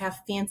PACs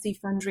have fancy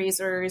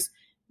fundraisers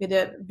with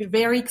a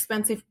very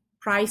expensive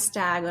price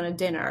tag on a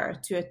dinner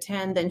to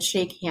attend and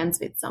shake hands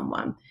with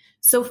someone.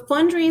 So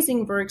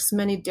fundraising works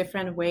many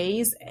different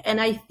ways, and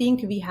I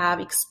think we have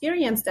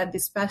experienced that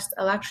this past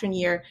election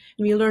year.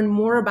 We learned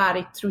more about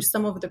it through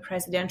some of the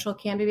presidential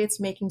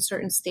candidates making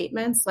certain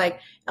statements, like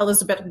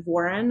Elizabeth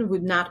Warren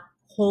would not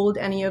hold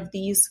any of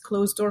these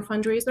closed-door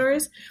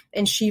fundraisers,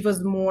 and she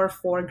was more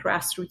for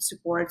grassroots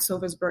support. So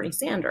was Bernie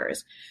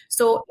Sanders.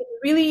 So it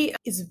really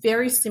is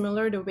very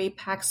similar the way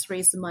PACs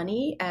raise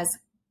money as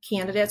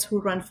candidates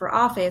who run for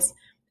office.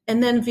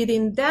 And then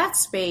within that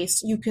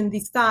space, you can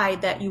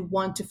decide that you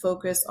want to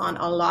focus on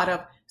a lot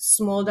of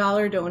small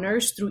dollar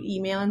donors through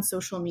email and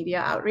social media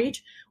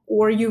outreach,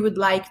 or you would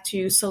like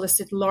to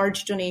solicit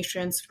large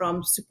donations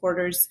from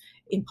supporters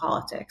in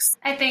politics.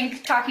 I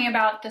think talking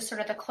about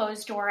the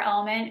closed door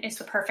element is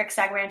the perfect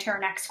segue into our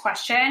next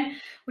question,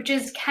 which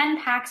is,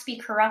 can PACs be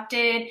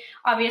corrupted?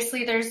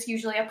 Obviously, there's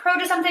usually a pro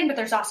to something, but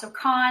there's also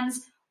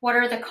cons. what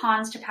are the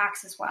cons to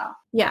PACs as well?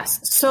 Yes.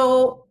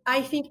 So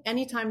I think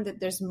anytime that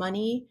there's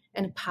money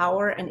and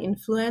power and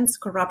influence,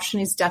 corruption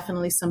is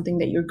definitely something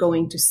that you're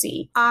going to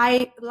see.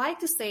 I like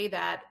to say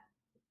that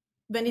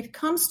when it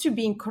comes to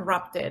being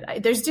corrupted,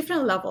 there's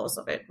different levels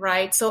of it,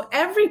 right? So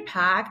every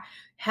PAC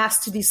has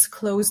to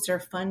disclose their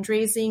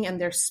fundraising and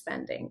their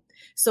spending.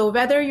 So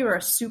whether you're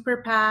a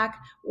super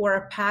PAC or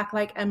a PAC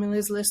like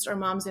Emily's List or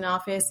Moms in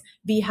Office,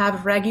 we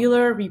have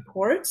regular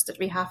reports that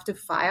we have to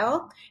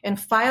file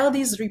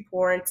these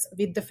reports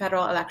with the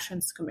Federal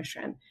Elections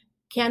Commission.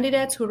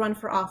 Candidates who run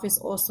for office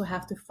also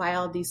have to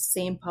file these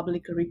same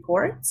public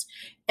reports.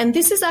 And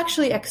this is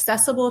actually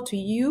accessible to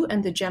you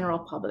and the general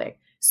public.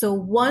 So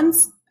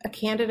once a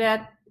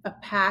candidate, a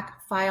PAC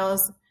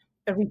files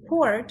a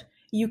report,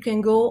 you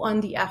can go on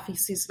the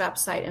FEC's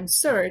website and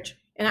search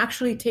and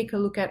actually take a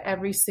look at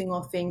every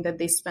single thing that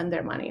they spend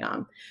their money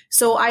on.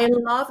 So I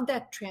love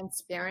that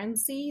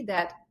transparency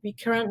that we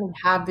currently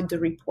have with the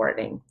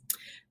reporting.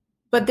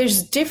 But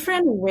there's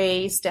different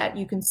ways that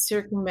you can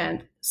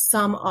circumvent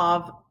some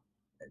of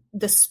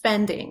the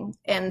spending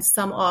and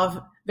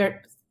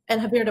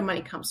where the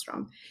money comes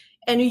from.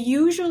 And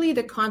usually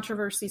the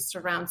controversy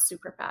surrounds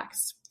super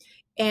PACs.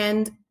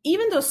 And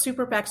even though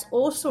super PACs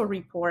also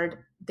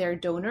report their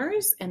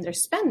donors and their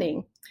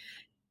spending,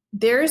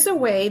 there is a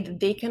way that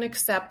they can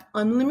accept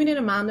unlimited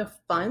amount of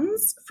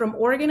funds from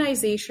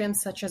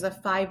organizations such as a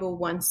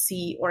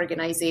 501c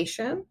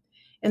organization.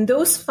 And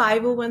those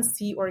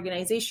 501c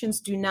organizations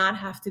do not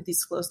have to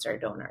disclose their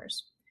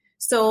donors.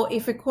 So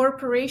if a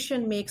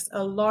corporation makes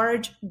a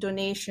large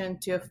donation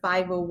to a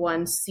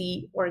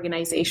 501c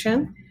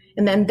organization,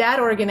 and then that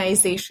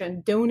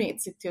organization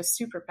donates it to a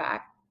super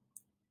PAC,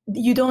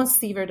 you don't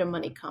see where the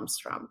money comes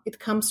from. It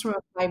comes from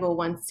a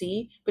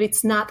 501c, but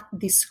it's not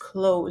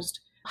disclosed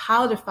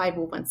how the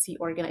 501c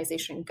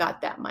organization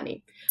got that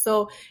money.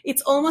 So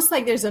it's almost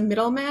like there's a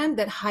middleman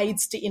that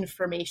hides the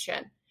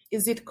information.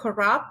 Is it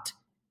corrupt?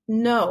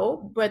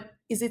 No. But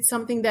is it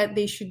something that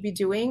they should be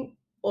doing?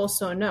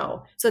 Also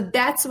no. So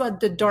that's what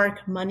the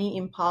dark money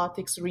in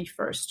politics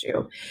refers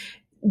to.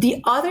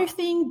 The other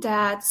thing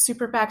that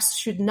super PACs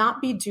should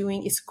not be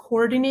doing is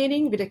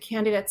coordinating with a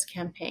candidate's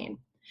campaign.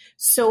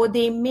 So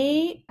they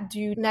may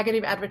do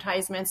negative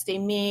advertisements, they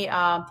may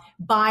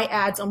buy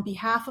ads on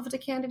behalf of the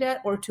candidate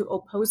or to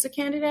oppose the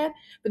candidate,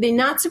 but they're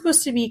not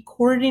supposed to be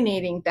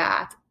coordinating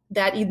that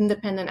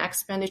independent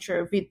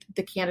expenditure with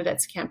the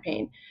candidate's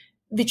campaign,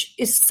 which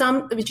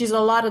is a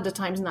lot of the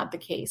times not the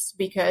case,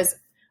 because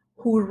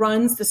who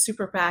runs the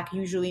super PAC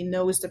usually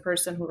knows the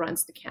person who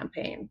runs the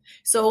campaign.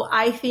 So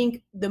I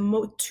think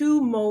the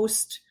two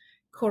most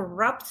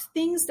corrupt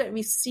things that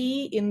we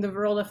see in the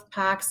world of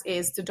PACs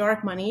is the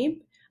dark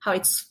money, how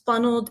it's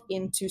funneled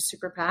into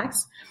super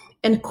PACs,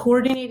 and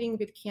coordinating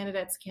with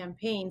candidates'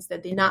 campaigns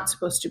that they're not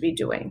supposed to be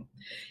doing.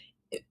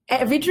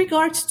 With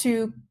regards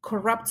to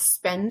corrupt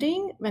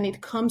spending, when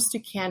it comes to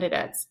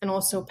candidates and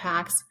also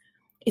PACs,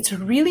 it's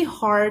really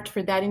hard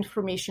for that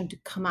information to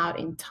come out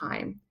in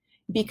time,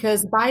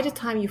 because by the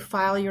time you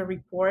file your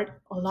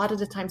report, a lot of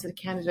the times the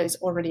candidate is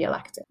already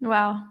elected.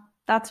 Wow,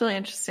 that's really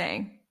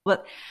interesting.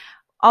 But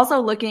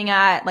also looking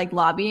at like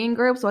lobbying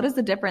groups, what is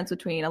the difference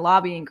between a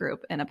lobbying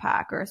group and a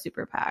PAC or a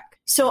super PAC?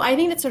 So I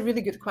think that's a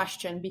really good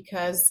question,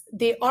 because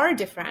they are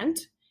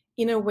different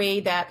in a way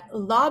that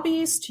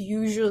lobbyists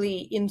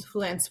usually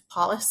influence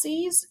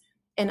policies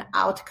and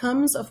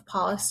outcomes of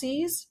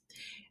policies,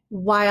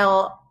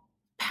 while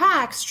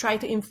PACs try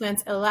to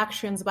influence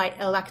elections by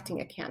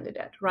electing a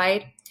candidate,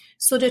 right?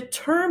 So the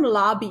term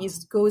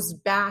lobbyist goes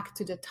back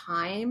to the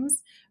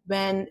times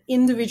when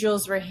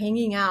individuals were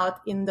hanging out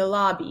in the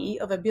lobby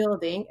of a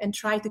building and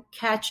tried to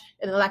catch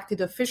an elected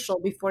official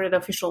before that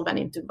official went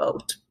in to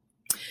vote.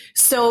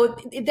 So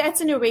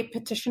that's in a way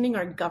petitioning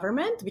our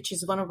government, which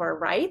is one of our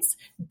rights.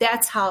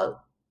 That's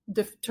how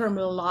the term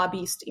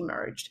lobbyist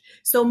emerged.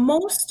 So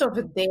most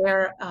of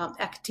their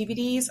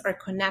activities are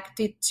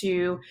connected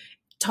to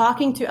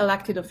talking to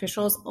elected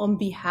officials on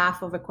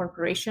behalf of a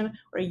corporation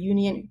or a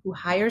union who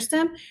hires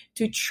them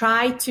to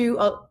try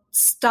to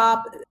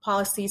stop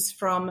policies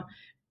from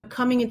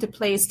coming into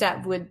place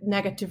that would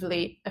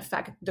negatively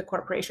affect the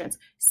corporations.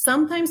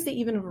 Sometimes they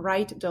even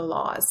write the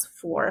laws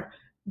for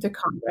the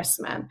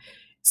congressman.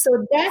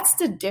 So that's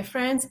the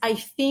difference. I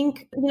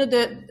think,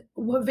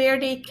 where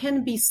they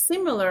can be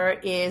similar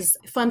is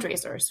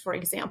fundraisers, for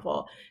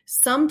example.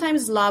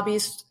 Sometimes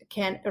lobbyists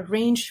can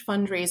arrange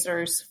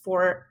fundraisers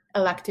for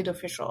elected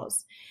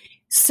officials.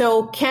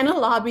 So can a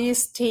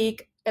lobbyist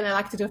take an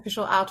elected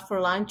official out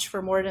for lunch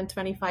for more than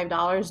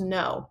 $25?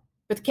 No.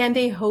 But can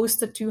they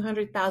host a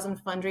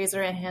 200,000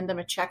 fundraiser and hand them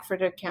a check for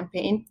their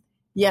campaign?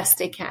 Yes,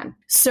 they can.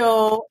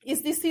 So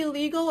is this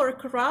illegal or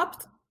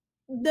corrupt?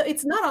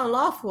 It's not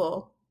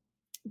unlawful,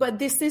 but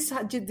this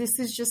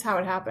is just how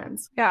it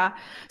happens. Yeah.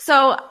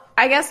 So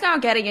I guess now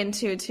getting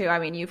into too, I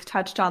mean, you've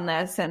touched on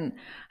this and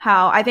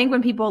how I think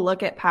when people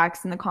look at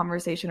PACs and the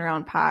conversation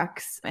around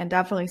PACs and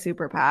definitely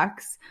super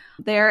PACs,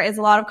 there is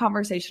a lot of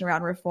conversation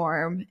around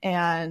reform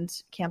and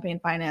campaign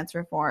finance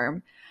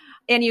reform.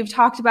 And you've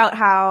talked about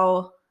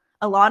how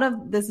a lot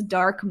of this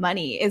dark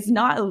money is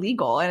not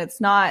illegal and it's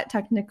not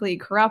technically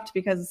corrupt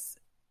because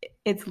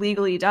it's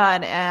legally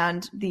done.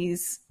 And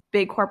these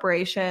big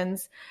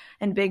corporations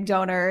and big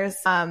donors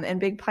and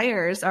big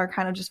players are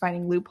kind of just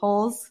finding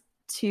loopholes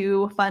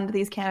to fund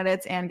these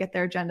candidates and get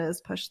their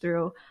agendas pushed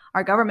through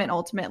our government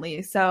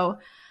ultimately. So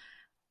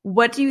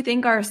what do you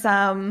think are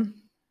some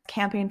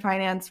campaign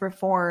finance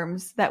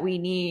reforms that we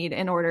need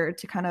in order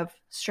to kind of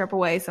strip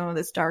away some of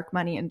this dark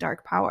money and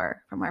dark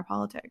power from our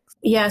politics?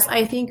 Yes,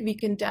 I think we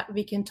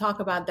can talk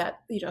about that,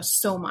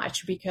 so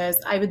much, because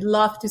I would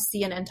love to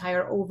see an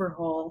entire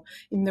overhaul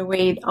in the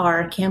way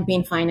our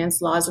campaign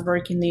finance laws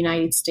work in the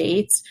United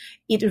States.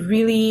 It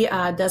really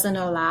doesn't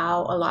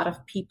allow a lot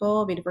of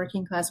people with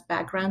working class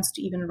backgrounds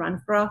to even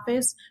run for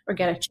office or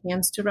get a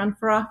chance to run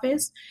for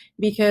office,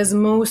 because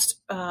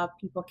most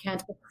people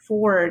can't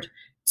afford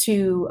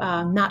to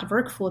not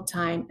work full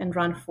time and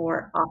run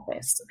for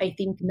office. I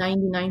think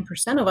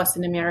 99% of us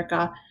in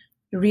America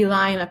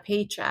rely on a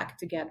paycheck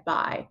to get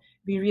by.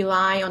 We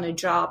rely on a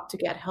job to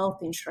get health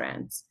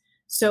insurance.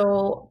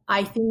 So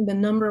I think the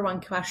number one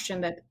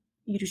question that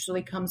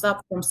usually comes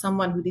up from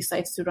someone who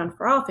decides to run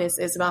for office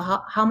is,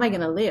 well, how am I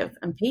going to live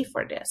and pay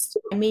for this?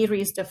 I may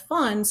raise the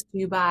funds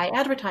to buy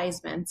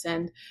advertisements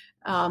and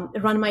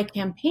run my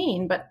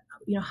campaign, but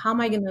how am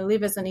I going to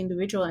live as an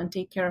individual and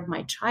take care of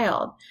my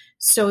child?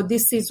 So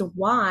this is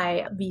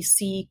why we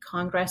see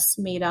Congress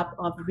made up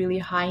of really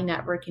high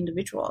net worth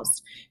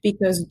individuals,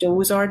 because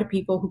those are the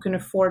people who can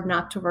afford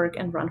not to work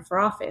and run for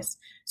office.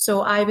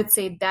 So I would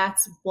say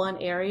that's one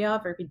area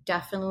where we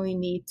definitely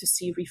need to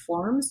see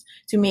reforms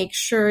to make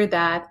sure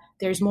that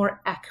there's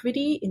more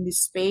equity in this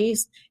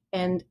space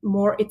and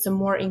it's a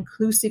more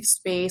inclusive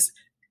space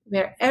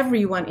where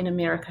everyone in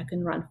America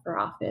can run for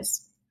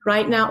office.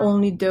 Right now,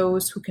 only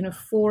those who can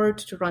afford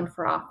to run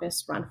for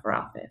office run for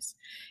office.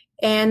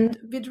 And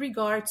with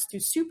regards to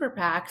super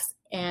PACs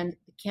and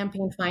the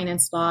campaign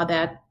finance law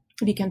that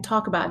we can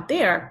talk about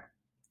there,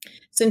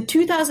 so in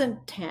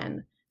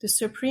 2010, the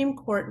Supreme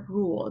Court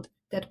ruled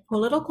that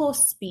political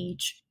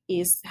speech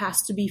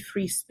has to be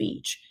free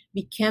speech.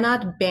 We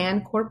cannot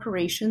ban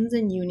corporations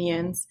and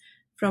unions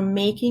from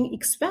making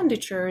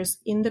expenditures,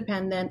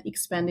 independent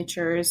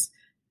expenditures,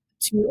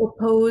 to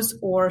oppose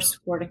or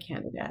support a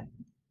candidate.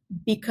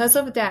 Because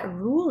of that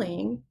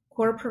ruling,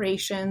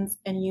 corporations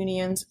and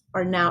unions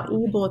are now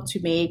able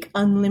to make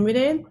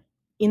unlimited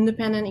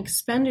independent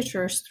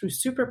expenditures through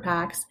super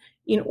PACs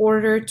in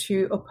order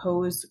to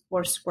oppose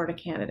or support a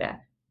candidate.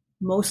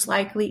 Most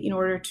likely in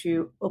order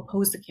to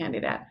oppose the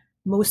candidate.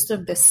 Most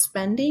of the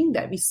spending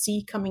that we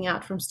see coming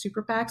out from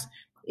super PACs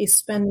is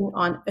spending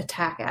on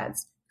attack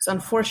ads. So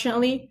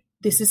unfortunately,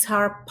 this is how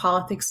our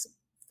politics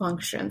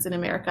functions in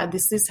America.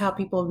 This is how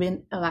people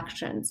win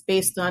elections,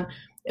 based on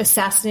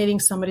assassinating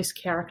somebody's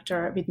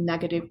character with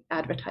negative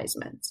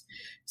advertisements.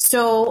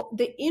 So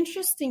the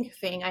interesting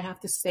thing I have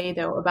to say,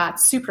 though, about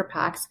super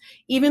PACs,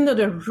 even though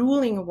the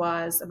ruling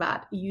was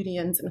about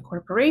unions and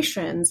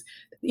corporations,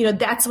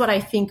 that's what I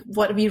think,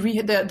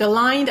 the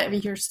line that we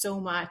hear so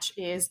much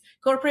is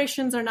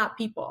corporations are not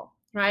people,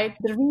 right?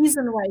 The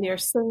reason why they're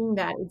saying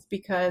that is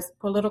because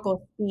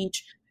political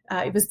speech,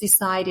 it was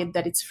decided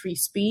that it's free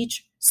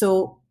speech.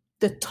 So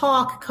the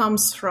talk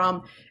comes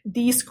from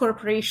these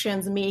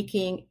corporations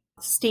making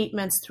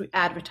statements through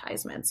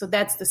advertisements. So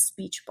that's the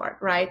speech part,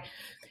 right?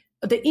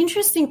 The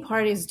interesting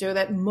part is, though,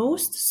 that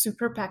most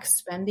super PAC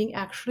spending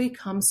actually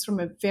comes from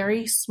a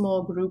very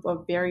small group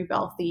of very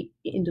wealthy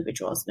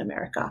individuals in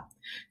America.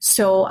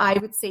 So I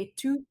would say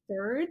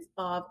 2/3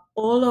 of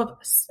all of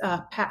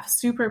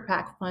super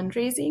PAC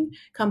fundraising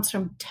comes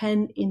from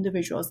 10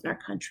 individuals in our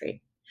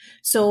country.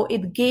 So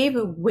it gave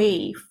a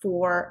way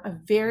for a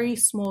very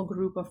small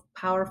group of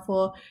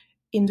powerful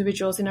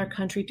individuals in our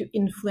country to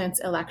influence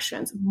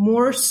elections,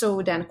 more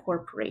so than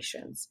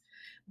corporations.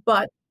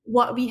 But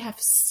what we have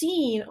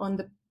seen on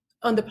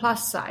the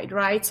plus side,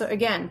 right? So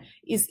again,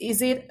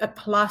 is it a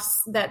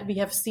plus that we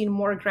have seen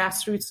more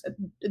grassroots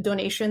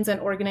donations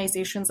and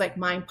organizations like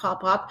mine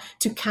pop up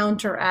to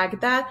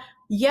counteract that?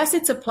 Yes,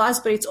 it's a plus,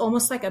 but it's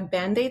almost like a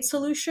Band-Aid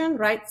solution,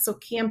 right? So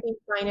campaign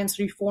finance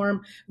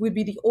reform would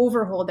be the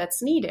overhaul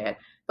that's needed.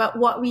 But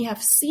what we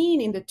have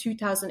seen in the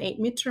 2008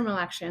 midterm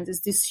elections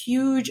is this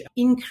huge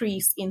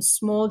increase in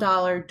small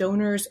dollar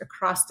donors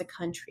across the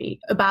country.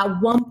 About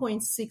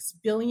 $1.6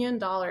 billion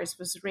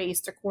was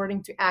raised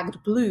according to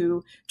Act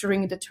Blue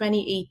during the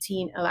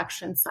 2018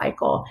 election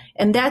cycle.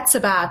 And that's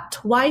about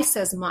twice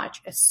as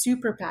much as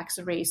super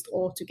PACs raised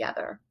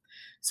altogether.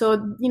 So,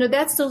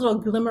 that's the little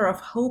glimmer of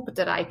hope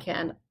that I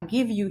can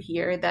give you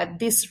here, that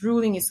this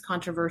ruling is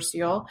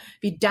controversial.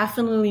 We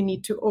definitely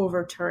need to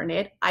overturn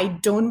it. I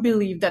don't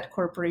believe that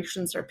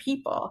corporations are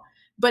people.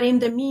 But in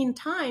the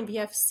meantime, we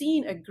have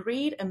seen a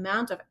great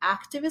amount of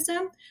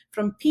activism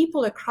from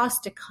people across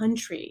the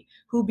country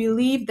who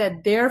believe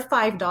that their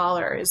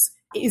 $5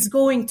 is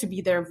going to be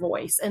their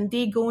voice and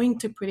they're going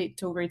to put it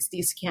towards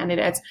these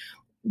candidates.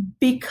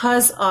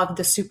 because of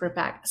the super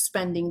PAC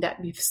spending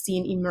that we've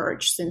seen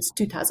emerge since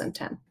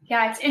 2010.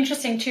 Yeah, it's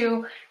interesting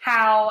too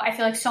how I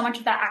feel like so much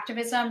of that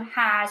activism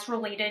has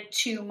related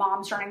to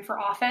moms running for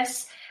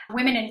office,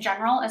 women in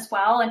general as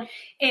well. And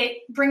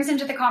it brings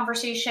into the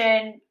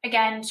conversation,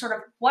 again, sort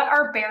of what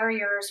are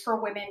barriers for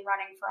women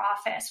running for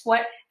office?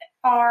 What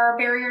are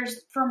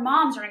barriers for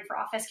moms running for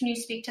office? Can you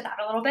speak to that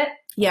a little bit?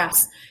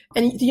 Yes.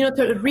 And,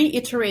 to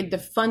reiterate the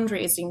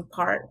fundraising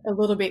part a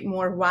little bit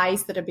more, why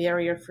is that a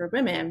barrier for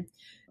women?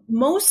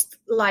 Most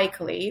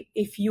likely,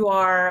 if you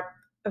are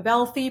a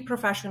wealthy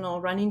professional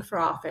running for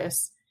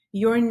office,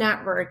 your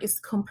network is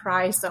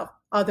comprised of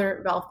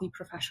other wealthy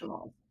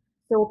professionals.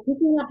 So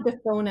picking up the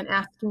phone and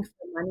asking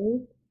for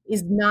money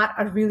is not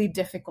a really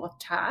difficult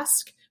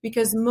task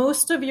because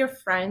most of your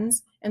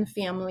friends and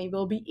family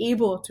will be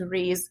able to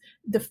raise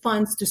the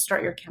funds to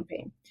start your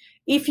campaign.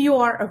 If you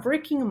are a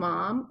working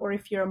mom, or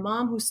if you're a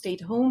mom who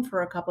stayed home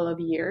for a couple of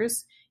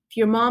years, if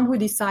you're a mom who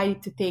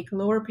decided to take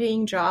lower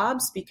paying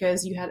jobs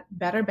because you had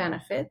better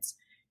benefits,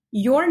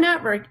 your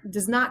network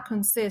does not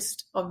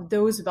consist of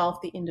those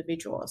wealthy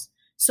individuals.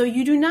 So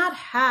you do not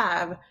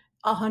have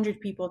 100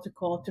 people to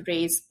call to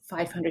raise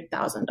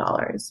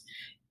 $500,000.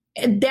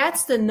 And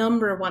that's the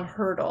number one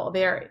hurdle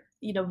there.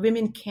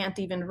 Women can't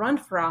even run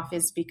for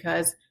office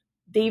because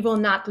they will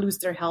not lose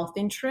their health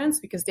insurance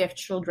because they have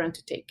children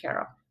to take care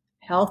of.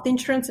 Health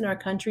insurance in our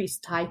country is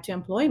tied to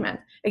employment.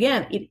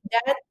 Again,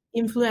 that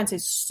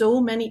influences so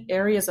many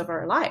areas of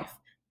our life,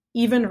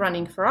 even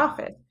running for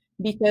office,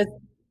 because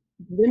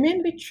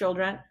women with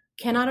children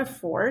cannot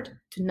afford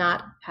to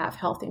not have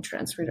health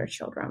insurance for their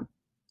children.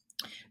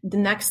 The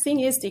next thing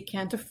is they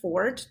can't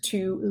afford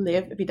to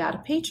live without a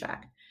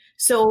paycheck.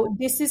 So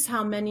this is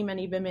how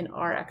many women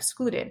are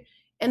excluded.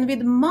 And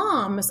with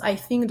moms, I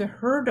think the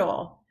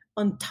hurdle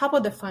on top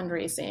of the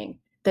fundraising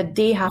that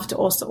they have to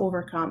also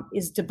overcome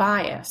is the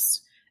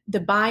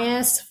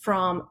bias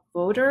from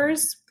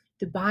voters,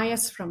 the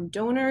bias from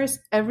donors,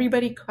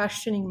 everybody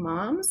questioning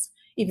moms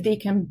if they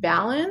can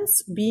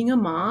balance being a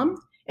mom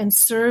and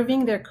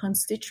serving their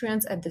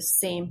constituents at the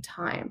same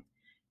time.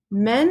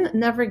 Men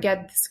never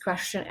get this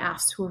question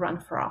asked who run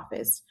for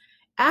office.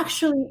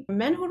 Actually,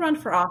 men who run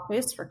for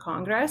office, for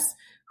Congress,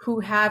 who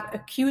have a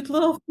cute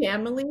little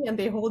family and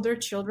they hold their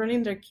children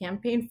in their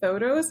campaign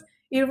photos,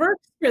 it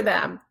works for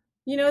them.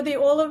 They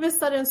all of a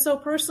sudden so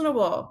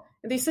personable.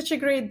 And they're such a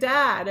great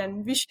dad,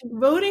 and we should be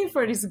voting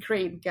for this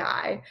great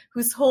guy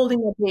who's holding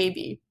a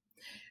baby.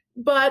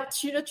 But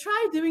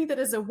try doing that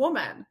as a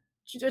woman.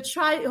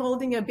 Try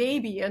holding a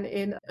baby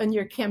in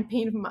your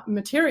campaign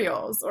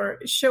materials, or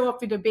show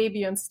up with a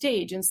baby on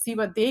stage and see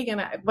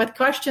what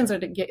questions are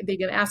they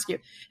gonna ask you.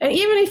 And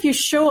even if you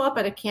show up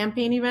at a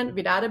campaign event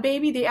without a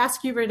baby, they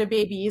ask you where the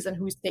baby is and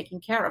who's taking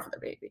care of the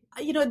baby.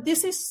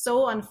 This is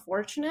so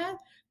unfortunate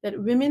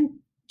that women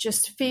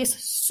just face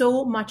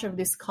so much of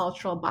this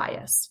cultural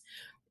bias.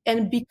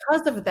 And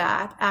because of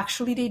that,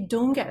 actually, they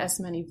don't get as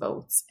many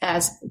votes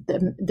as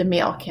the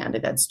male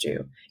candidates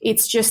do.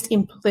 It's just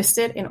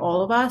implicit in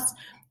all of us.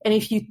 And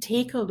if you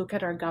take a look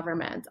at our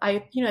government,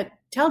 I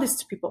tell this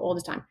to people all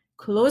the time,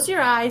 close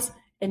your eyes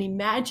and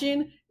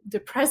imagine the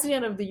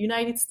president of the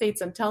United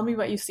States and tell me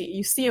what you see.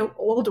 You see an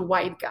old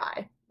white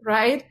guy,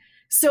 right?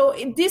 So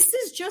this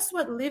is just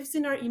what lives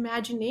in our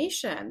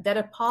imagination, that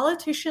a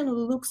politician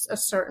looks a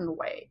certain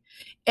way.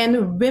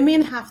 And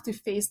women have to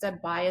face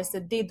that bias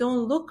that they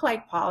don't look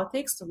like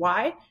politics.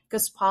 Why?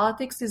 Because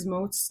politics is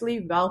mostly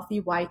wealthy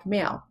white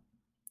male.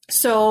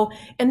 So,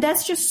 and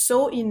that's just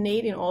so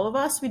innate in all of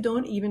us, we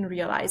don't even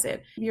realize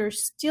it. We are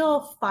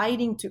still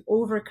fighting to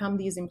overcome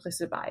these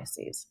implicit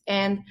biases.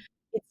 And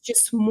it's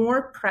just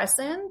more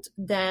present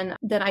than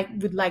I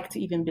would like to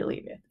even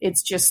believe it.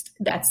 It's just,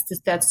 that's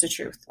the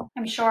truth.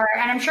 I'm sure.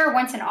 And I'm sure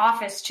once in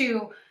office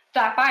too,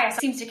 that bias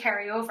seems to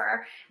carry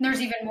over. And there's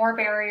even more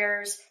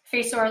barriers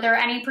faced. So are there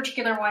any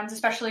particular ones,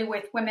 especially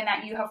with women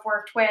that you have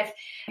worked with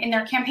in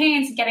their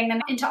campaigns, getting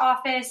them into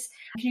office?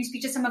 Can you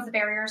speak to some of the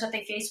barriers that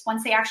they face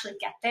once they actually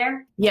get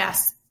there?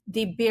 Yes.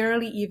 They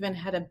barely even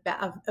had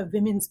a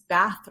women's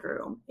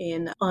bathroom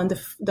on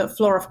the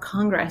floor of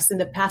Congress. In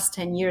the past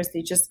 10 years,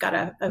 they just got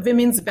a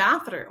women's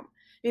bathroom.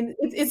 And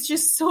it's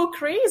just so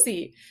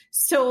crazy.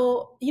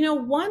 So,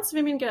 once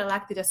women get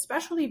elected,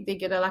 especially if they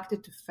get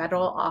elected to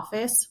federal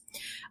office,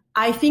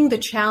 I think the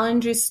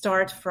challenges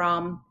start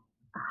from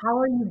how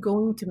are you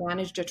going to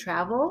manage the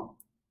travel?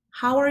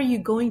 How are you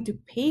going to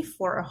pay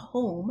for a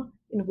home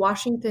in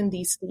Washington,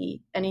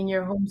 D.C. and in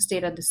your home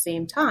state at the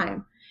same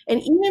time? And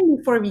even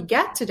before we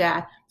get to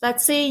that,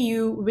 let's say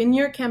you win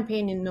your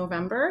campaign in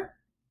November,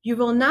 you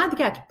will not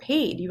get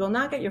paid. You will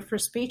not get your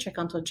first paycheck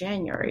until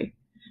January.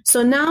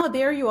 So now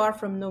there you are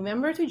from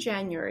November to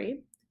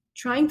January,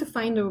 trying to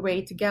find a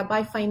way to get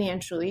by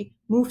financially,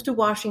 move to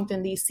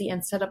Washington, D.C.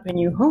 and set up a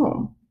new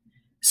home.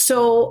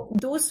 So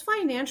those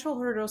financial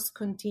hurdles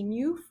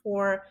continue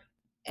for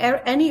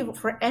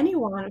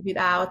anyone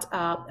without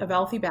a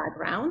wealthy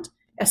background,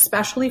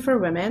 especially for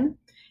women.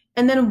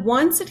 And then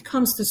once it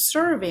comes to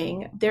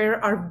serving,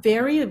 there are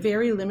very,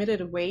 very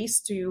limited ways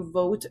to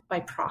vote by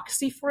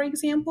proxy, for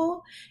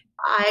example.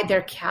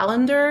 Their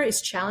calendar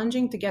is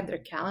challenging to get their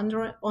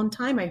calendar on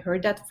time. I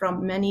heard that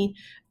from many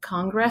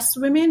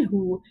congresswomen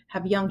who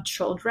have young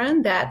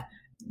children that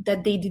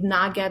they did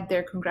not get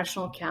their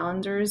congressional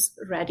calendars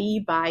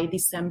ready by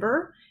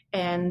December,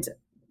 and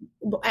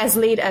as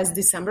late as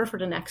December for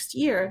the next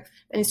year.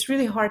 And it's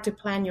really hard to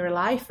plan your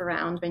life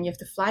around when you have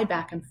to fly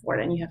back and forth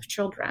and you have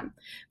children.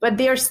 But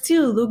they are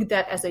still looked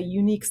at as a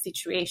unique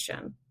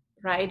situation,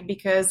 right?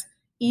 Because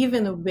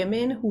even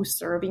women who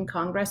serve in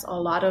Congress, a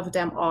lot of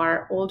them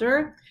are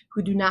older,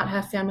 who do not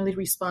have family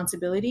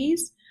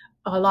responsibilities.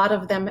 A lot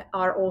of them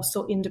are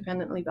also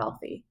independently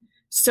wealthy.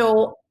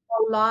 So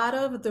a lot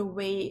of the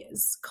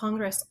ways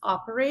Congress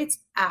operates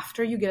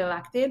after you get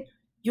elected,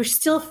 you're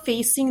still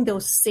facing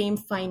those same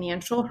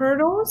financial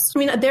hurdles. I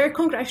mean, their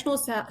congressional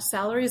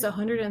salary is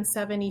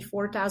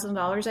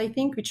 $174,000, I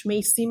think, which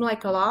may seem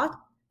like a lot,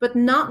 but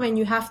not when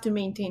you have to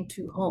maintain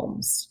 2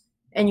 homes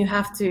and you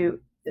have to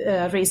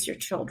raise your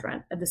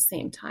children at the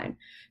same time.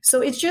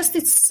 So it's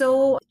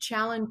so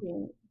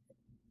challenging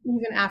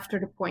even after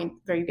the point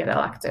where you get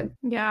elected.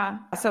 Yeah.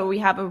 So we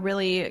have a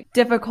really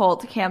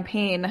difficult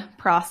campaign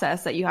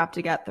process that you have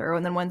to get through.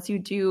 And then once you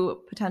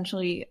do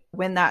potentially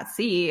win that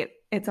seat,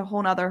 it's a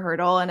whole nother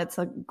hurdle and it's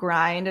a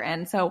grind.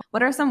 And so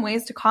what are some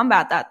ways to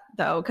combat that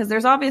though? Because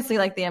there's obviously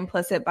like the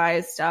implicit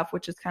bias stuff,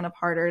 which is kind of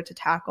harder to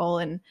tackle,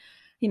 and,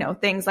 you know,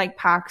 things like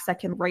PACs that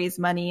can raise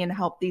money and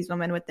help these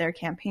women with their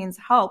campaigns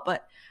help.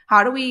 But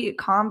how do we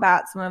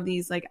combat some of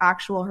these like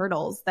actual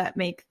hurdles that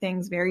make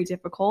things very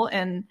difficult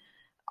and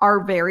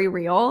are very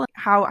real?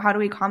 How do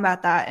we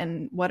combat that?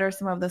 And what are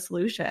some of the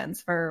solutions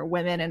for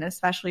women and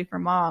especially for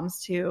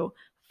moms to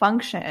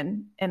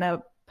function in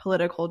a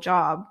political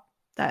job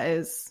that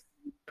is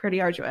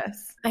pretty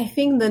arduous? I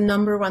think the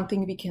number one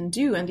thing we can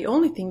do, and the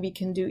only thing we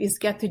can do, is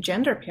get to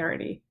gender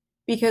parity.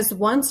 Because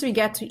once we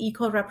get to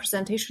equal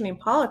representation in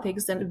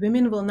politics, then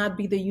women will not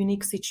be the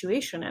unique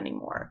situation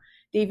anymore.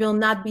 They will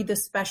not be the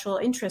special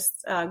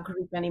interest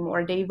group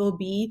anymore. They will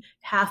be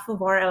half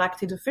of our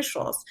elected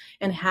officials,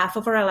 and half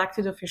of our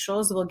elected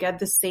officials will get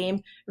the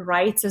same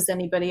rights as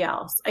anybody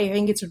else. I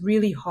think it's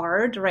really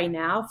hard right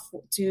now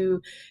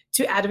to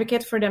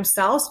advocate for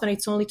themselves when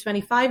it's only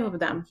 25 of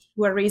them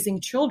who are raising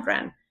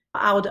children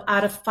out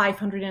of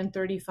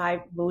 535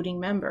 voting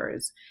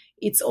members.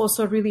 It's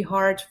also really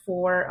hard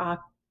for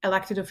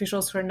elected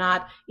officials who are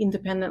not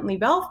independently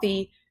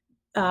wealthy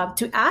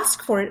to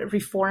ask for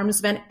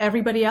reforms when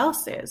everybody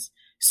else is.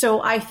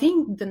 So I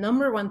think the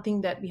number one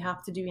thing that we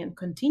have to do and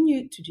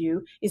continue to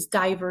do is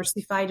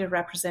diversify the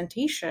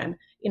representation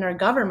in our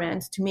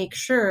government to make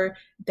sure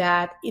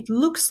that it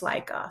looks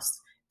like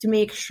us, to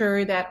make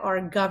sure that our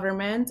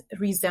government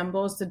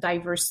resembles the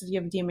diversity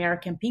of the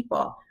American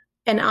people.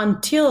 And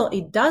until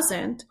it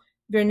doesn't,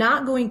 we're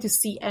not going to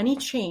see any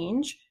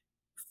change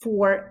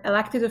for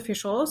elected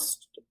officials,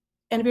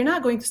 and we're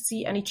not going to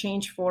see any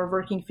change for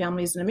working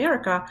families in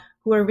America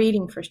who are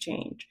waiting for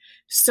change.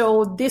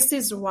 So this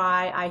is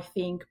why I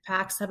think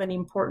PACs have an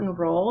important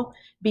role,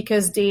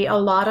 because a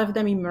lot of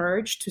them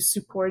emerged to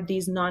support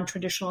these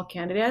non-traditional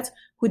candidates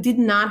who did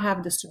not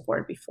have the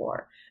support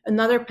before.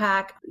 Another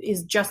PAC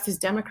is Justice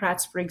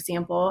Democrats, for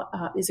example,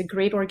 is a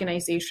great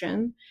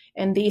organization,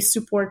 and they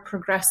support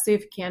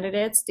progressive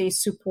candidates. They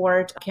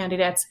support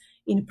candidates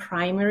in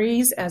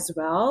primaries as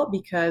well,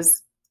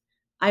 because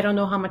I don't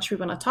know how much we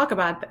want to talk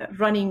about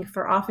running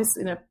for office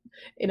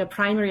in a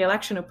primary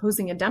election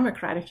opposing a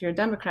Democrat. If you're a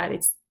Democrat,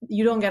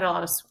 you don't get a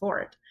lot of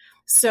support.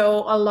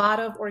 So a lot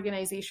of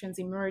organizations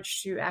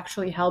emerge to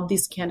actually help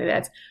these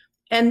candidates.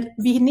 And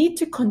we need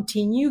to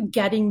continue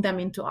getting them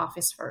into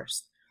office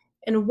first.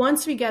 And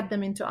once we get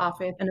them into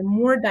office and a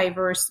more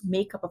diverse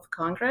makeup of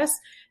Congress,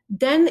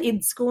 then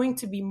it's going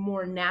to be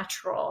more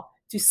natural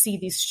to see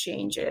these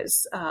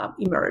changes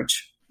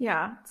emerge.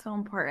 Yeah, so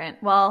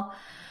important. Well,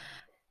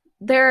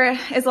 there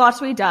is a lot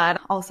to be done.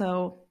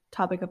 Also,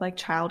 topic of like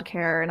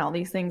childcare and all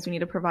these things. We need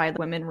to provide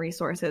women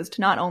resources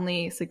to not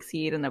only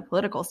succeed in the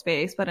political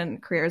space, but in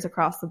careers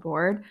across the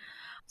board.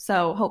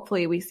 So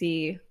hopefully we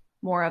see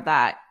more of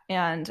that.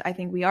 And I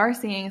think we are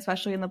seeing,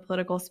 especially in the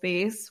political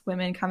space,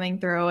 women coming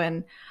through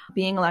and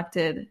being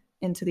elected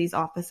into these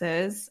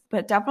offices.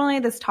 But definitely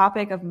this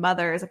topic of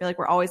mothers, I feel like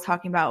we're always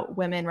talking about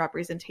women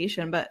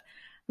representation, but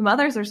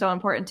mothers are so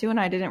important too. And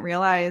I didn't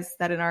realize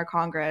that in our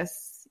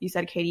Congress, you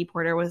said Katie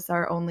Porter was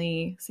our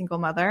only single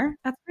mother.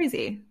 That's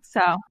crazy.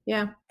 So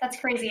yeah, that's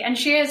crazy. And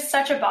she is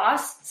such a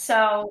boss.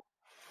 So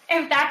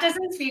if that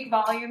doesn't speak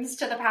volumes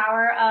to the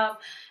power of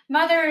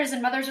mothers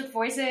and mothers with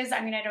voices,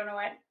 I mean, I don't know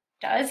what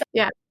does.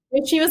 Yeah.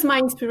 She was my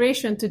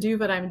inspiration to do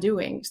what I'm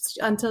doing.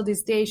 Until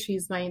this day,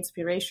 she's my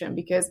inspiration,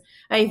 because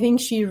I think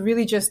she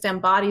really just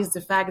embodies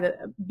the fact that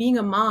being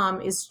a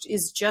mom is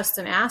just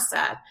an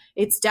asset.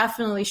 It's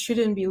definitely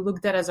shouldn't be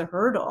looked at as a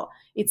hurdle.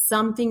 It's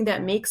something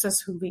that makes us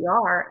who we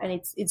are, and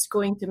it's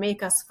going to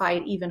make us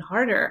fight even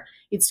harder.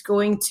 It's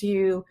going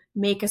to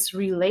make us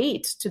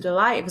relate to the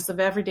lives of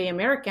everyday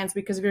Americans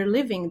because we're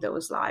living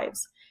those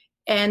lives.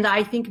 And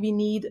I think we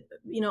need,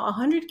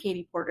 100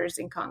 Katie Porters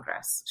in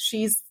Congress.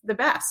 She's the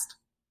best.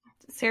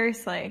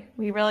 Seriously,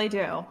 we really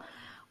do.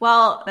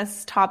 Well,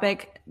 this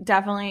topic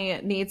definitely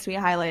needs to be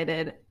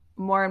highlighted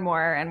more and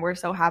more, and we're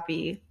so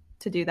happy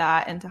to do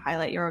that and to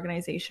highlight your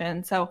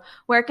organization. So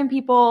where can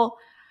people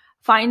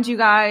find you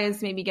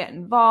guys, maybe get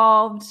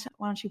involved?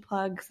 Why don't you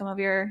plug some of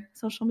your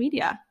social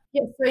media?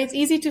 Yes, so it's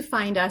easy to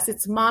find us.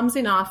 It's Moms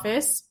in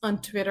Office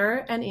on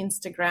Twitter and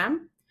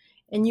Instagram.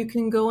 And you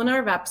can go on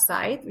our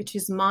website, which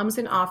is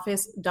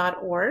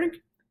momsinoffice.org.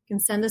 You can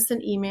send us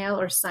an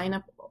email or sign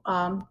up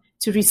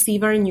to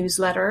receive our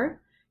newsletter.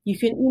 You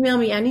can email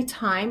me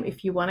anytime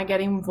if you want to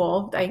get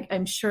involved.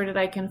 I'm sure that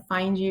I can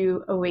find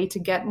you a way to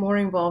get more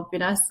involved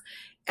with us.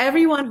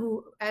 Everyone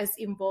who is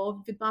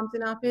involved with Moms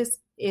in Office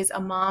is a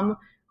mom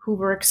who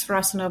works for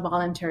us on a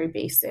voluntary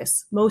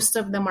basis. Most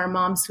of them are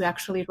moms who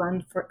actually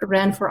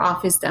ran for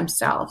office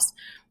themselves.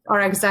 Our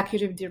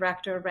executive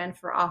director ran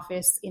for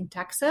office in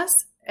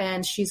Texas,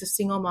 and she's a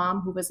single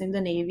mom who was in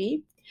the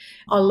Navy.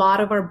 A lot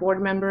of our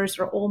board members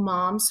are all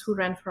moms who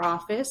ran for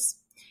office.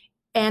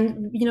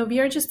 And, we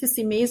are just this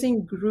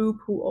amazing group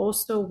who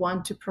also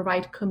want to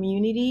provide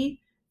community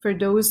for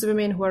those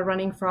women who are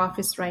running for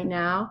office right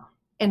now,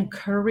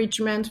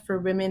 encouragement for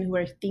women who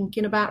are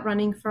thinking about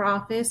running for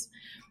office,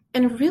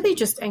 and really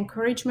just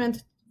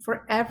encouragement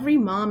for every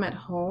mom at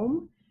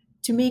home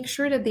to make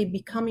sure that they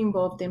become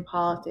involved in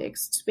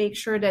politics, to make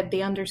sure that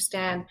they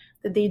understand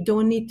that they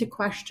don't need to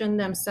question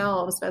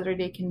themselves whether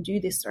they can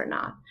do this or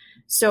not.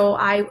 So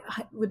I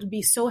would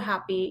be so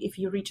happy if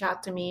you reach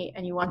out to me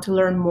and you want to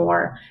learn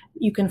more.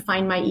 You can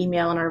find my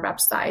email on our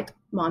website,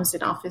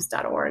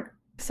 momsinoffice.org.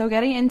 So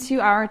getting into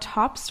our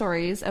top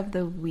stories of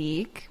the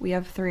week, we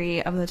have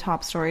 3 of the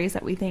top stories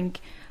that we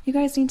think you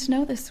guys need to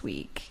know this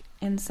week.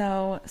 And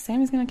so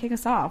Sammy's going to kick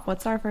us off.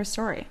 What's our first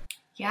story?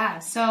 Yeah,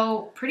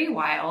 so pretty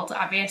wild.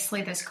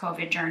 Obviously, this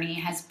COVID journey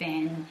has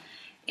been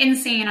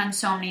insane on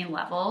so many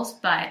levels,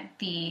 but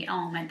the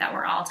element that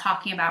we're all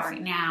talking about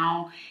right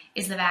now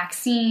is the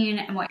vaccine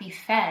and what the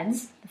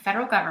feds, the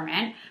federal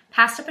government,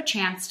 passed up a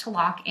chance to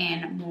lock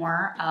in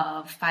more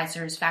of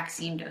Pfizer's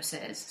vaccine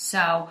doses.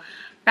 So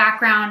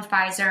background,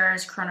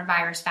 Pfizer's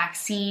coronavirus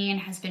vaccine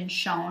has been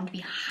shown to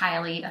be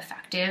highly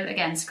effective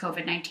against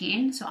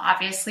COVID-19. So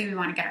obviously we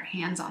want to get our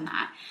hands on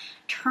that.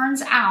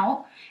 Turns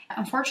out,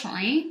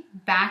 unfortunately,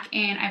 back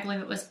in, I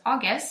believe it was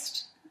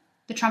August,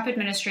 the Trump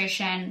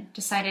administration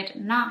decided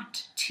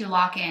not to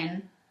lock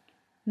in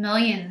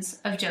millions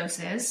of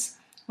doses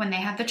when they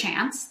had the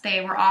chance.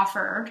 They were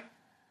offered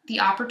the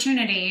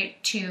opportunity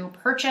to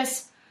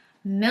purchase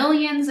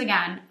millions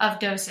again of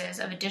doses,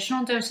 of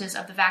additional doses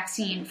of the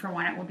vaccine for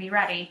when it would be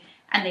ready,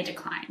 and they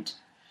declined.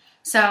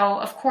 So,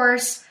 of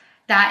course,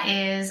 that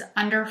is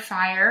under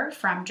fire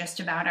from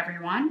just about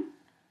everyone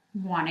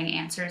wanting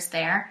answers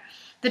there.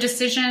 The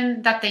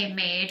decision that they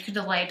made could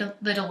delay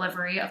the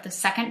delivery of the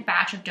second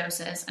batch of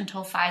doses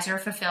until Pfizer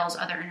fulfills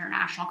other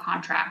international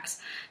contracts.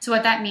 So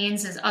what that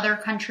means is other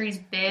countries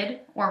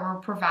bid or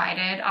were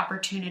provided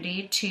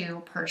opportunity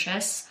to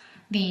purchase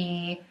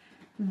the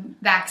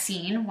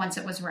vaccine once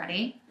it was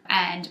ready.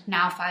 And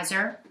now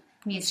Pfizer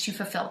needs to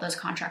fulfill those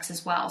contracts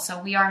as well.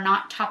 So we are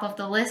not top of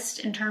the list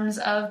in terms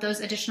of those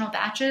additional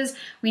batches.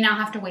 We now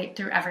have to wait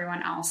through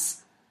everyone else.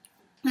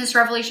 This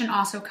revelation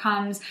also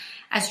comes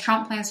as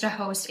Trump plans to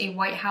host a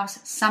White House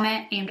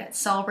summit aimed at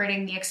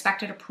celebrating the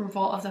expected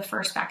approval of the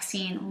first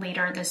vaccine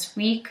later this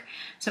week.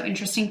 So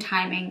interesting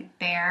timing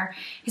there.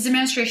 His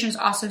administration is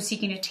also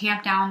seeking to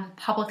tamp down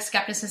public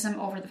skepticism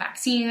over the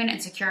vaccine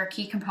and secure a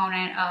key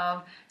component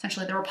of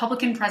essentially the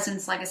Republican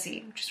president's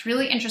legacy, which is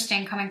really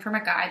interesting coming from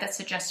a guy that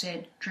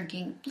suggested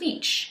drinking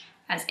bleach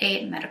as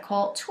a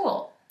medical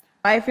tool.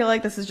 I feel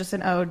like this is just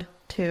an ode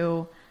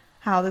to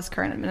how this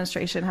current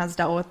administration has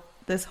dealt with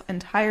this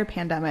entire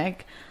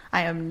pandemic.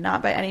 I am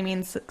not by any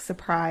means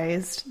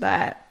surprised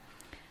that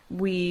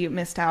we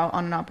missed out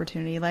on an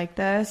opportunity like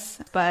this,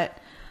 but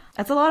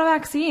that's a lot of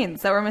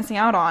vaccines that we're missing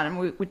out on,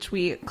 which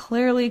we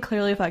clearly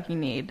fucking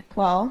need.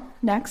 Well,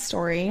 next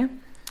story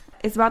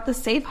is about the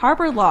Safe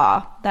Harbor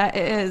law that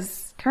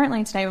is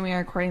currently, today when we are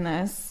recording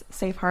this,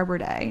 Safe Harbor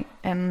Day.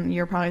 And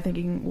you're probably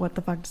thinking, what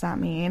the fuck does that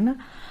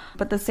mean?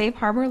 But the Safe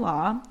Harbor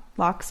law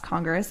locks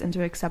Congress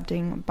into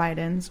accepting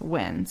Biden's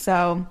win.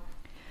 So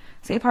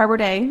Safe Harbor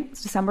Day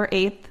is December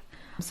 8th.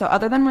 So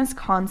other than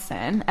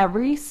Wisconsin,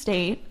 every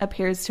state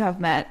appears to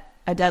have met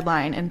a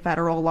deadline in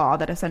federal law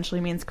that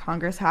essentially means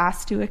Congress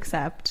has to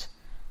accept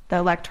the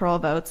electoral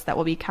votes that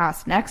will be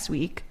cast next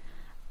week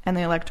and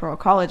the Electoral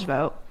College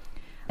vote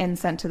and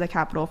sent to the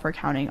Capitol for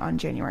counting on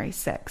January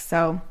 6th.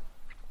 So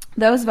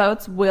those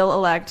votes will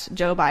elect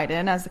Joe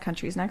Biden as the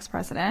country's next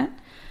president.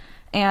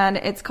 And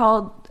it's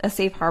called a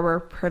safe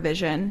harbor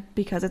provision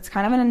because it's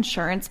kind of an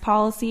insurance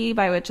policy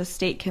by which a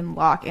state can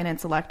lock in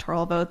its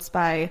electoral votes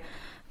by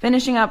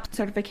finishing up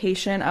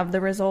certification of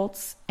the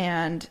results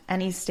and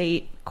any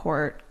state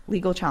court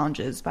legal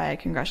challenges by a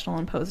congressional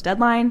imposed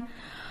deadline,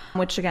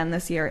 which again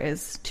this year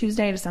is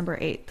Tuesday, December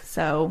 8th.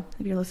 So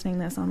if you're listening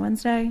to this on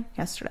Wednesday,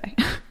 yesterday.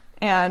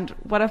 And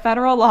what a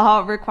federal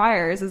law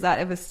requires is that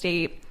if a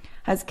state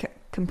has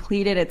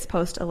completed its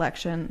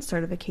post-election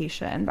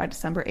certification by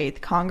December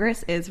 8th,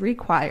 Congress is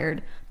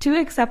required to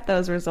accept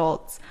those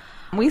results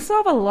We still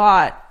have a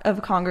lot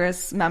of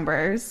Congress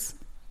members,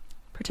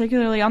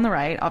 particularly on the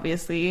right,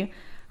 obviously,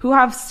 who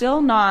have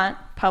still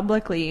not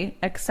publicly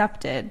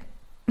accepted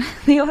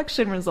the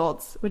election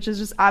results, which is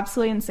just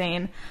absolutely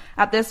insane.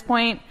 At this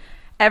point,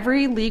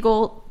 every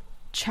legal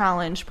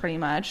challenge, pretty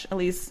much, at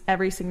least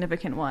every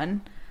significant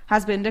one,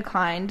 has been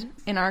declined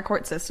in our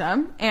court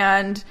system,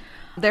 and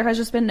there has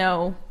just been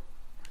no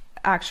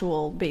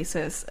actual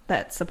basis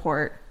that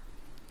support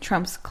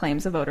Trump's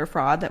claims of voter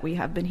fraud that we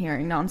have been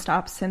hearing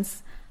nonstop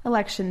since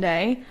Election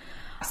Day.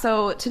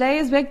 So today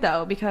is big,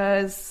 though,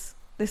 because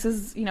this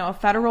is, a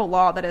federal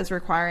law that is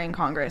requiring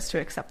Congress to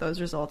accept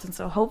those results. And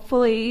so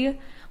hopefully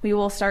we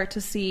will start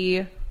to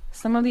see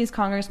some of these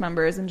Congress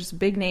members and just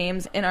big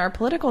names in our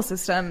political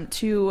system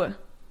to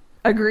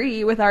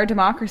agree with our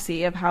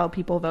democracy of how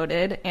people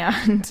voted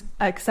and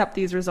accept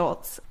these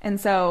results. And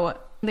so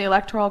the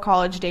Electoral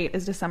College date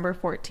is December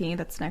 14th.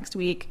 That's next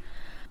week.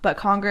 But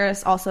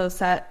Congress also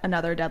set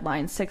another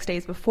deadline 6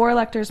 days before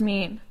electors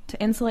meet to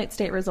insulate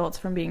state results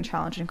from being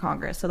challenged in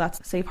Congress. So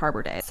that's Safe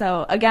Harbor Day.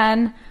 So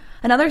again,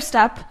 another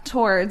step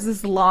towards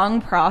this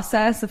long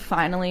process of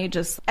finally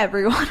just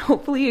everyone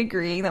hopefully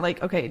agreeing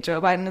that, okay,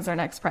 Joe Biden is our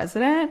next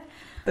president.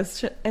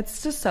 It's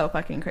just so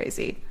fucking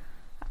crazy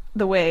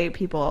the way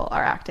people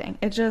are acting.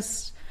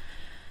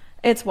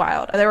 It's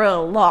wild. There were a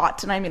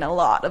lot, and I mean a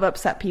lot, of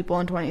upset people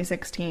in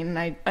 2016. And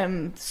I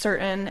am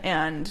certain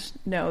and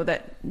know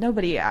that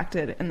nobody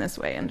acted in this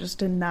way and just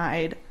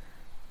denied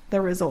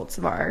the results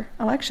of our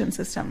election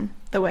system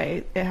the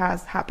way it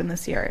has happened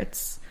this year.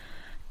 It's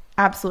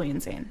absolutely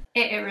insane.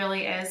 It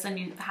really is, and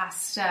it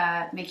has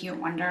to make you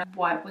wonder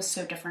what was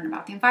so different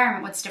about the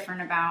environment, what's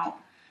different about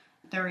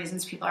the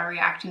reasons people are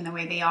reacting the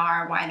way they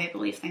are, why they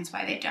believe things,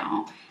 why they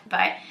don't.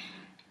 But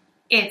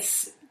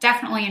it's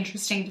definitely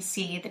interesting to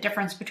see the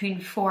difference between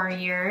 4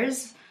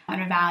 years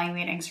and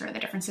evaluating sort of the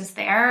differences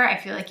there. I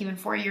feel like even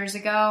 4 years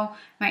ago,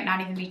 might not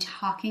even be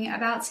talking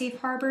about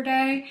Safe Harbor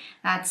Day.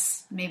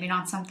 That's maybe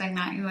not something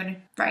that you would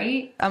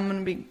write. I'm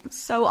going to be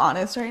so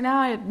honest right now.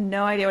 I had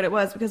no idea what it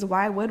was, because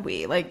why would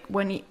we?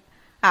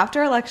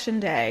 After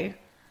Election Day,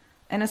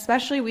 and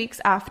especially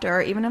weeks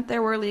after, even if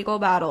there were legal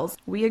battles,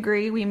 we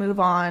agree, we move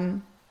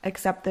on,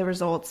 accept the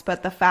results.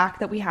 But the fact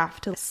that we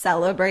have to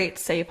celebrate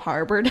Safe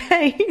Harbor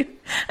Day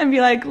and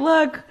be like,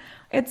 look,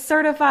 it's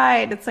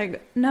certified. It's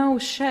no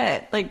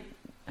shit.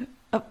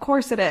 Of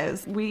course it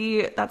is.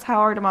 That's how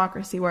our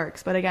democracy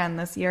works. But again,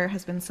 this year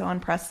has been so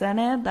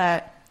unprecedented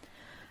that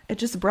it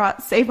just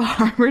brought Safe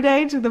Harbor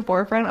Day to the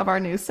forefront of our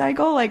news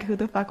cycle. Who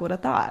the fuck would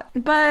have thought?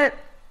 But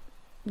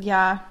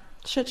yeah,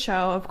 shit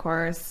show, of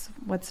course.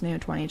 What's new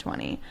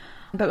 2020?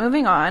 But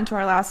moving on to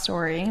our last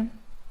story.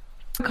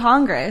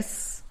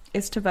 Congress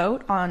is to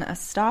vote on a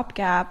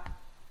stopgap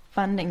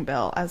funding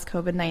bill as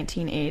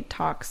COVID-19 aid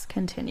talks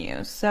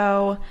continue.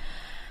 So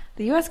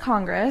the U.S.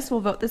 Congress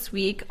will vote this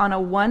week on a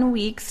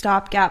 1-week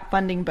stopgap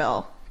funding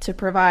bill to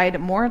provide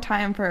more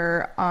time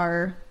for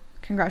our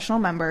congressional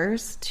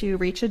members to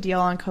reach a deal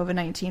on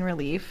COVID-19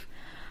 relief,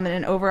 and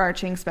an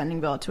overarching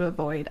spending bill to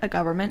avoid a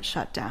government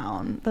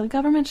shutdown. The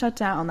government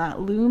shutdown, that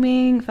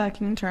looming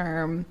fucking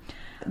term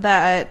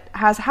that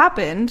has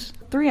happened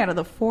 3 out of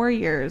the 4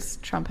 years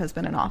Trump has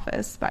been in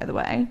office, by the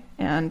way.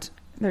 And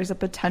there's a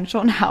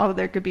potential now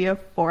there could be a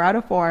 4 out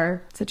of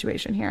 4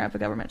 situation here of a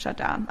government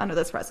shutdown under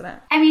this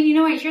president. I mean, you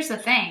know what? Here's the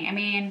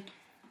thing.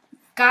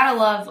 Gotta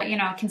love,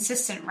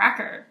 consistent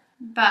record.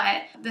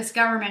 But this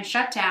government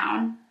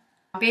shutdown,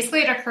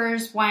 basically it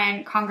occurs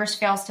when Congress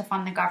fails to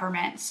fund the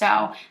government.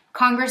 So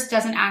Congress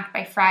doesn't act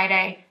by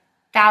Friday.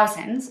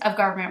 Thousands of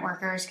government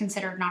workers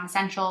considered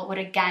non-essential would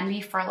again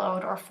be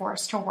furloughed or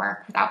forced to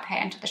work without pay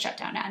until the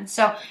shutdown ends.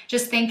 So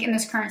just think, in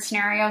this current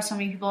scenario, so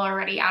many people are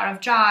already out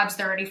of jobs,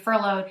 they're already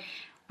furloughed.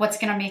 What's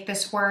going to make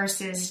this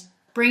worse is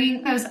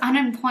bringing those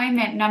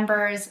unemployment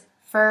numbers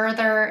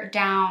further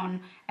down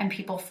and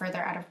people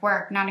further out of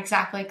work. Not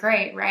exactly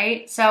great,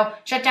 right? So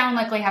shutdown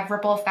likely have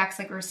ripple effects,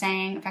 like we were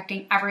saying,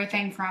 affecting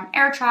everything from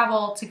air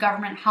travel to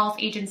government health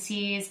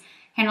agencies,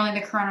 handling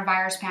the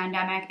coronavirus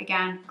pandemic.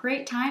 Again,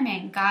 great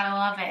timing. Gotta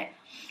love it.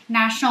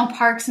 National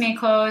parks may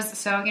close.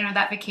 So,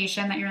 that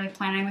vacation that you're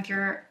planning with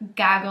your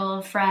gaggle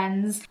of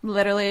friends.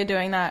 Literally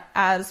doing that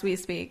as we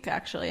speak,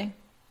 actually.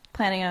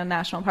 Planning a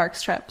national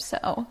parks trip.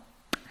 So,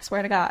 I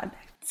swear to God.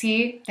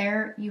 See,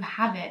 there you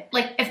have it.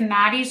 If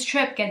Maddie's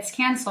trip gets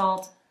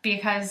canceled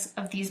because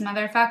of these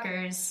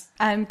motherfuckers.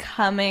 I'm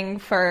coming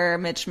for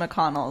Mitch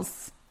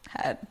McConnell's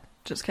head.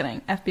 Just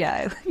kidding.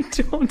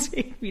 FBI, don't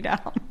take me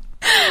down.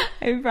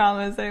 I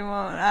promise I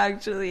won't,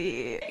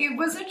 actually. It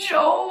was a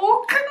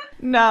joke.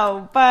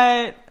 No,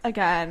 but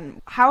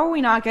again, how are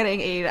we not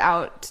getting aid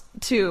out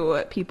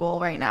to people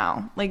right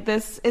now?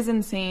 This is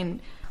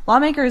insane.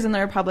 Lawmakers in the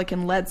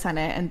Republican-led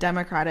Senate and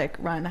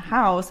Democratic-run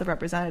House of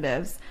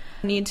Representatives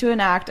need to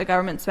enact a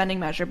government spending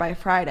measure by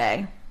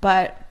Friday.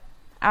 But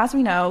as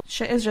we know,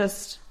 shit is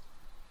just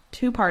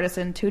too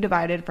partisan, too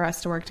divided for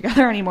us to work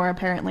together anymore,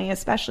 apparently,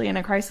 especially in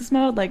a crisis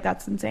mode.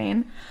 That's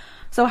insane.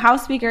 So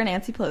House Speaker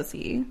Nancy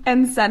Pelosi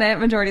and Senate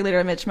Majority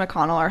Leader Mitch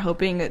McConnell are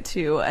hoping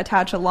to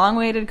attach a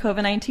long-awaited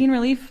COVID-19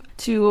 relief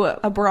to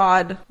a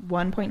broad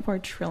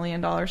 $1.4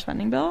 trillion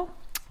spending bill.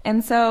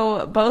 And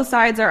so both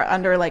sides are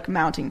under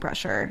mounting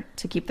pressure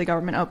to keep the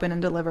government open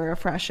and deliver a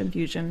fresh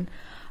infusion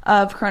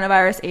of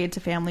coronavirus aid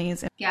to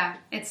families. Yeah,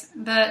 it's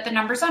the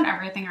numbers on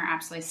everything are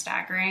absolutely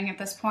staggering at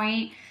this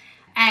point.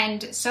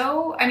 And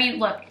so, I mean,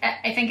 look,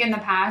 I think in the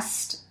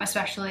past,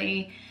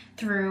 especially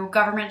through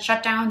government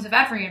shutdowns of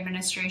every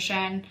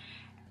administration,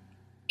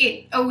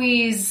 it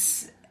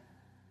always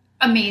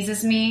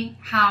amazes me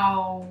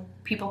how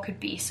people could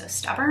be so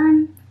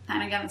stubborn.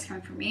 And again, it's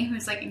coming from me,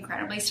 who's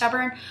incredibly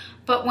stubborn.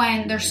 But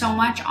when there's so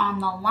much on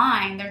the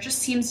line, there just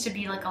seems to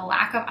be a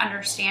lack of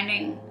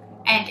understanding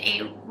and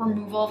a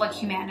removal of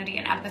humanity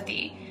and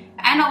empathy,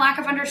 and a lack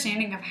of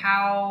understanding of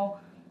how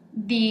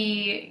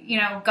the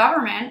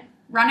government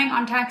running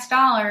on tax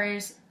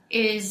dollars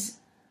is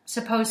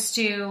supposed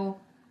to,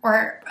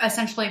 or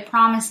essentially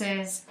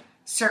promises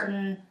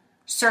certain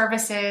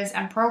services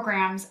and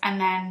programs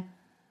and then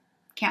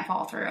can't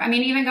follow through. I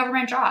mean, even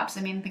government jobs.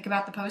 I mean, think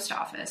about the post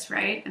office,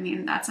 right? I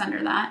mean, that's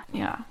under that.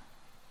 Yeah.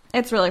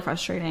 It's really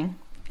frustrating.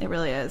 It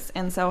really is.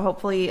 And so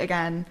hopefully,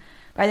 again,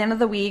 by the end of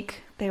the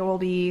week, there will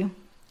be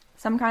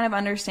some kind of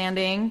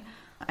understanding.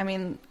 I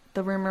mean,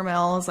 the rumor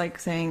mill is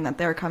saying that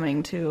they're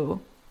coming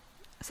to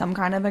some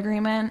kind of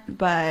agreement,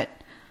 but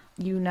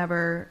you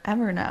never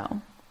ever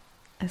know,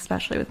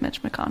 especially with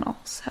Mitch McConnell.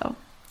 So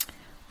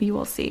we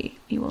will see.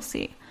 We will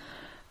see.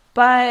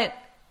 But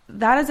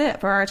that is it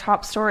for our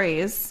top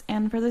stories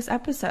and for this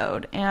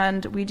episode.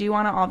 And we do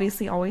want to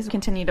obviously always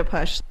continue to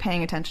push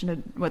paying attention to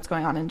what's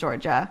going on in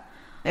Georgia.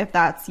 If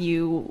that's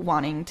you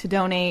wanting to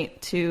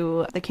donate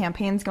to the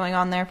campaigns going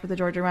on there for the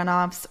Georgia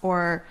runoffs,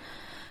 or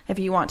if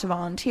you want to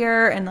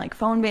volunteer and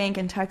phone bank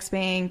and text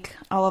bank,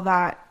 all of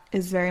that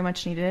is very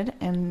much needed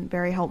and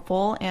very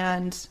helpful.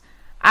 And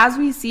as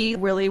we see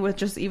really with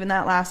just even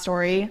that last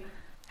story,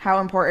 how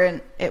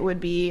important it would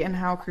be and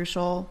how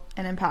crucial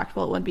and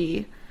impactful it would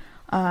be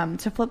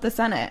to flip the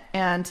Senate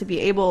and to be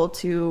able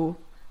to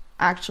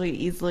actually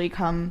easily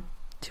come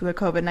to a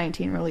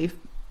COVID-19 relief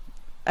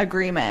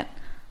agreement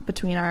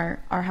between our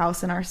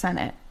House and our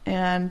Senate.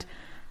 And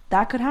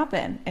that could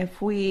happen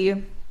if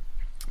we,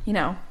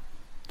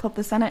 flip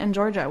the Senate in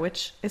Georgia,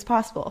 which is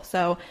possible.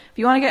 So if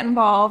you want to get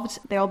involved,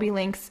 there will be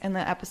links in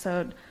the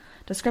episode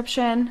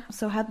description.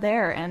 So head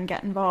there and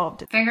get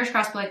involved. Fingers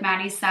crossed, but like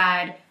Maddie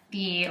said,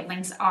 the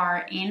links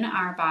are in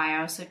our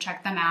bio, so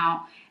check them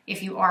out.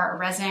 If you are a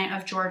resident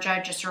of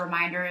Georgia, just a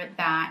reminder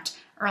that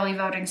early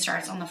voting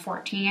starts on the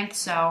 14th,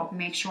 so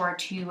make sure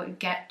to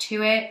get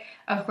to it.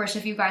 Of course,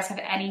 if you guys have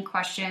any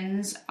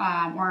questions or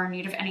are in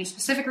need of any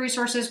specific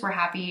resources, we're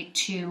happy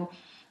to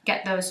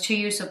get those to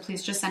you. So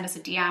please just send us a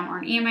DM or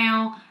an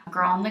email,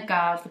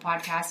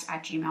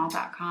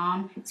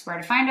 girlinthegov@gmail.com. It's where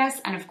to find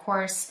us. And of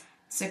course,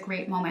 it's a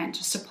great moment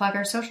just to plug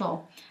our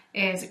social.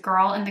 Is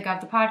Girl in the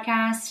Gov the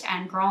podcast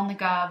and Girl in the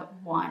Gov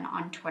 1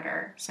 on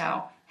Twitter.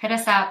 So hit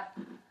us up.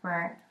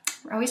 We're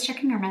always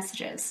checking our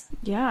messages.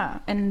 Yeah,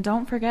 and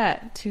don't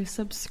forget to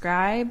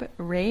subscribe,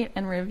 rate,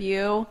 and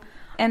review.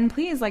 And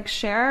please,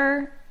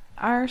 share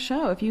our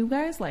show. If you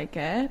guys like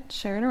it,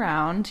 share it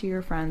around to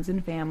your friends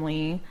and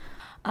family.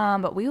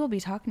 But we will be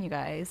talking to you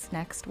guys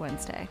next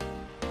Wednesday.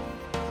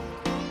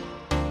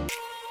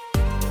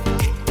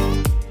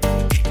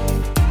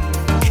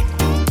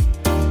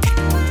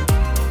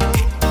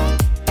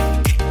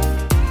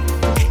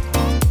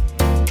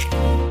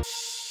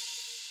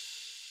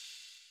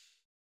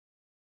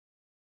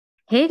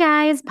 Hey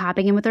guys,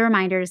 popping in with a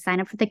reminder to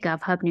sign up for the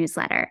GovHub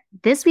newsletter.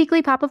 This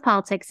weekly Pop of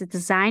Politics is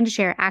designed to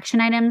share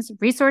action items,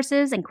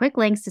 resources, and quick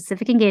links to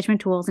civic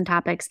engagement tools and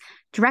topics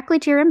directly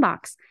to your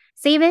inbox.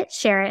 Save it,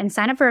 share it, and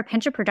sign up for a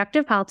pinch of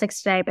productive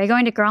politics today by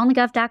going to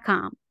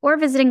girlinthegov.com or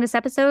visiting this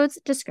episode's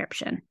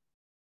description.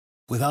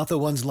 Without the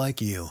ones like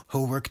you,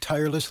 who work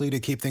tirelessly to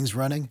keep things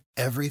running,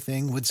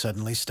 everything would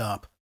suddenly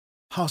stop.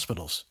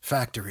 Hospitals,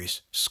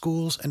 factories,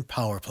 schools, and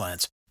power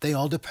plants, they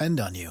all depend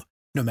on you.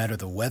 No matter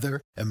the weather,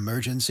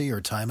 emergency,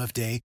 or time of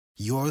day,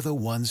 you're the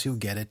ones who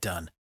get it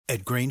done.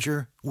 At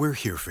Grainger, we're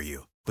here for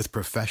you with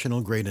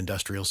professional-grade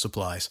industrial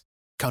supplies.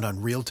 Count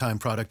on real-time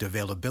product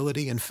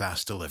availability and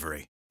fast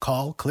delivery.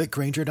 Call, click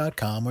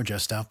Grainger.com, or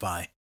just stop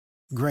by.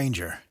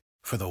 Grainger,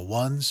 for the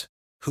ones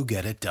who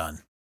get it done.